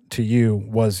that to you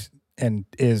was and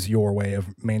is your way of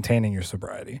maintaining your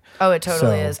sobriety. Oh, it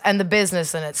totally So- is. And the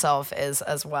business in itself is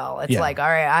as well. It's Yeah. like, all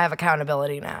right, I have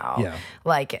accountability now. Yeah.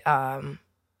 Like, I'm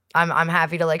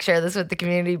happy to like share this with the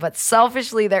community, but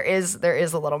selfishly there is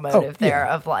a little motive there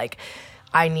of like,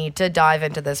 I need to dive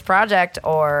into this project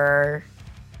or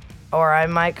or I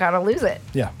might kind of lose it.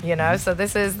 Yeah. You know, so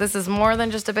this is more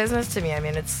than just a business to me. I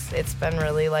mean, it's been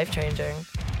really life-changing.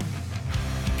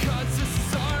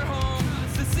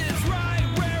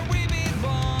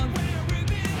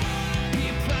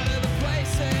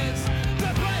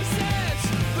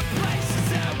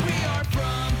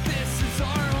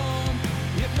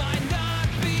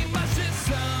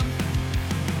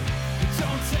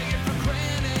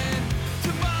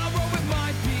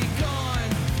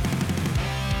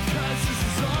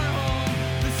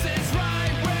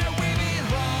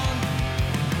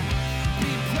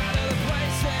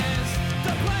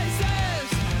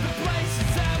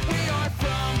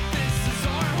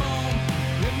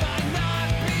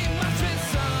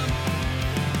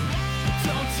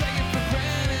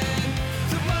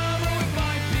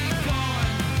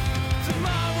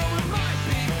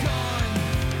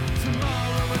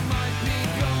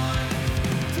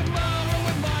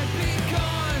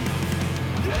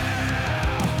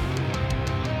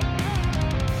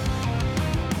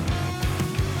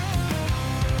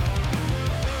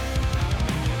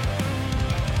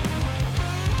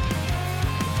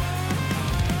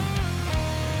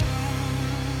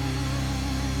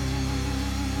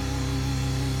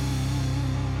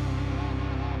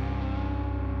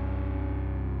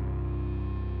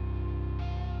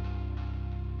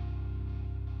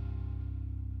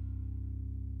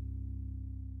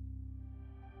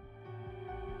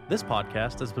 This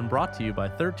podcast has been brought to you by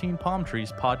 13 Palm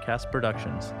Trees Podcast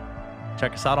Productions.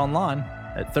 Check us out online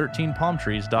at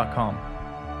 13palmtrees.com.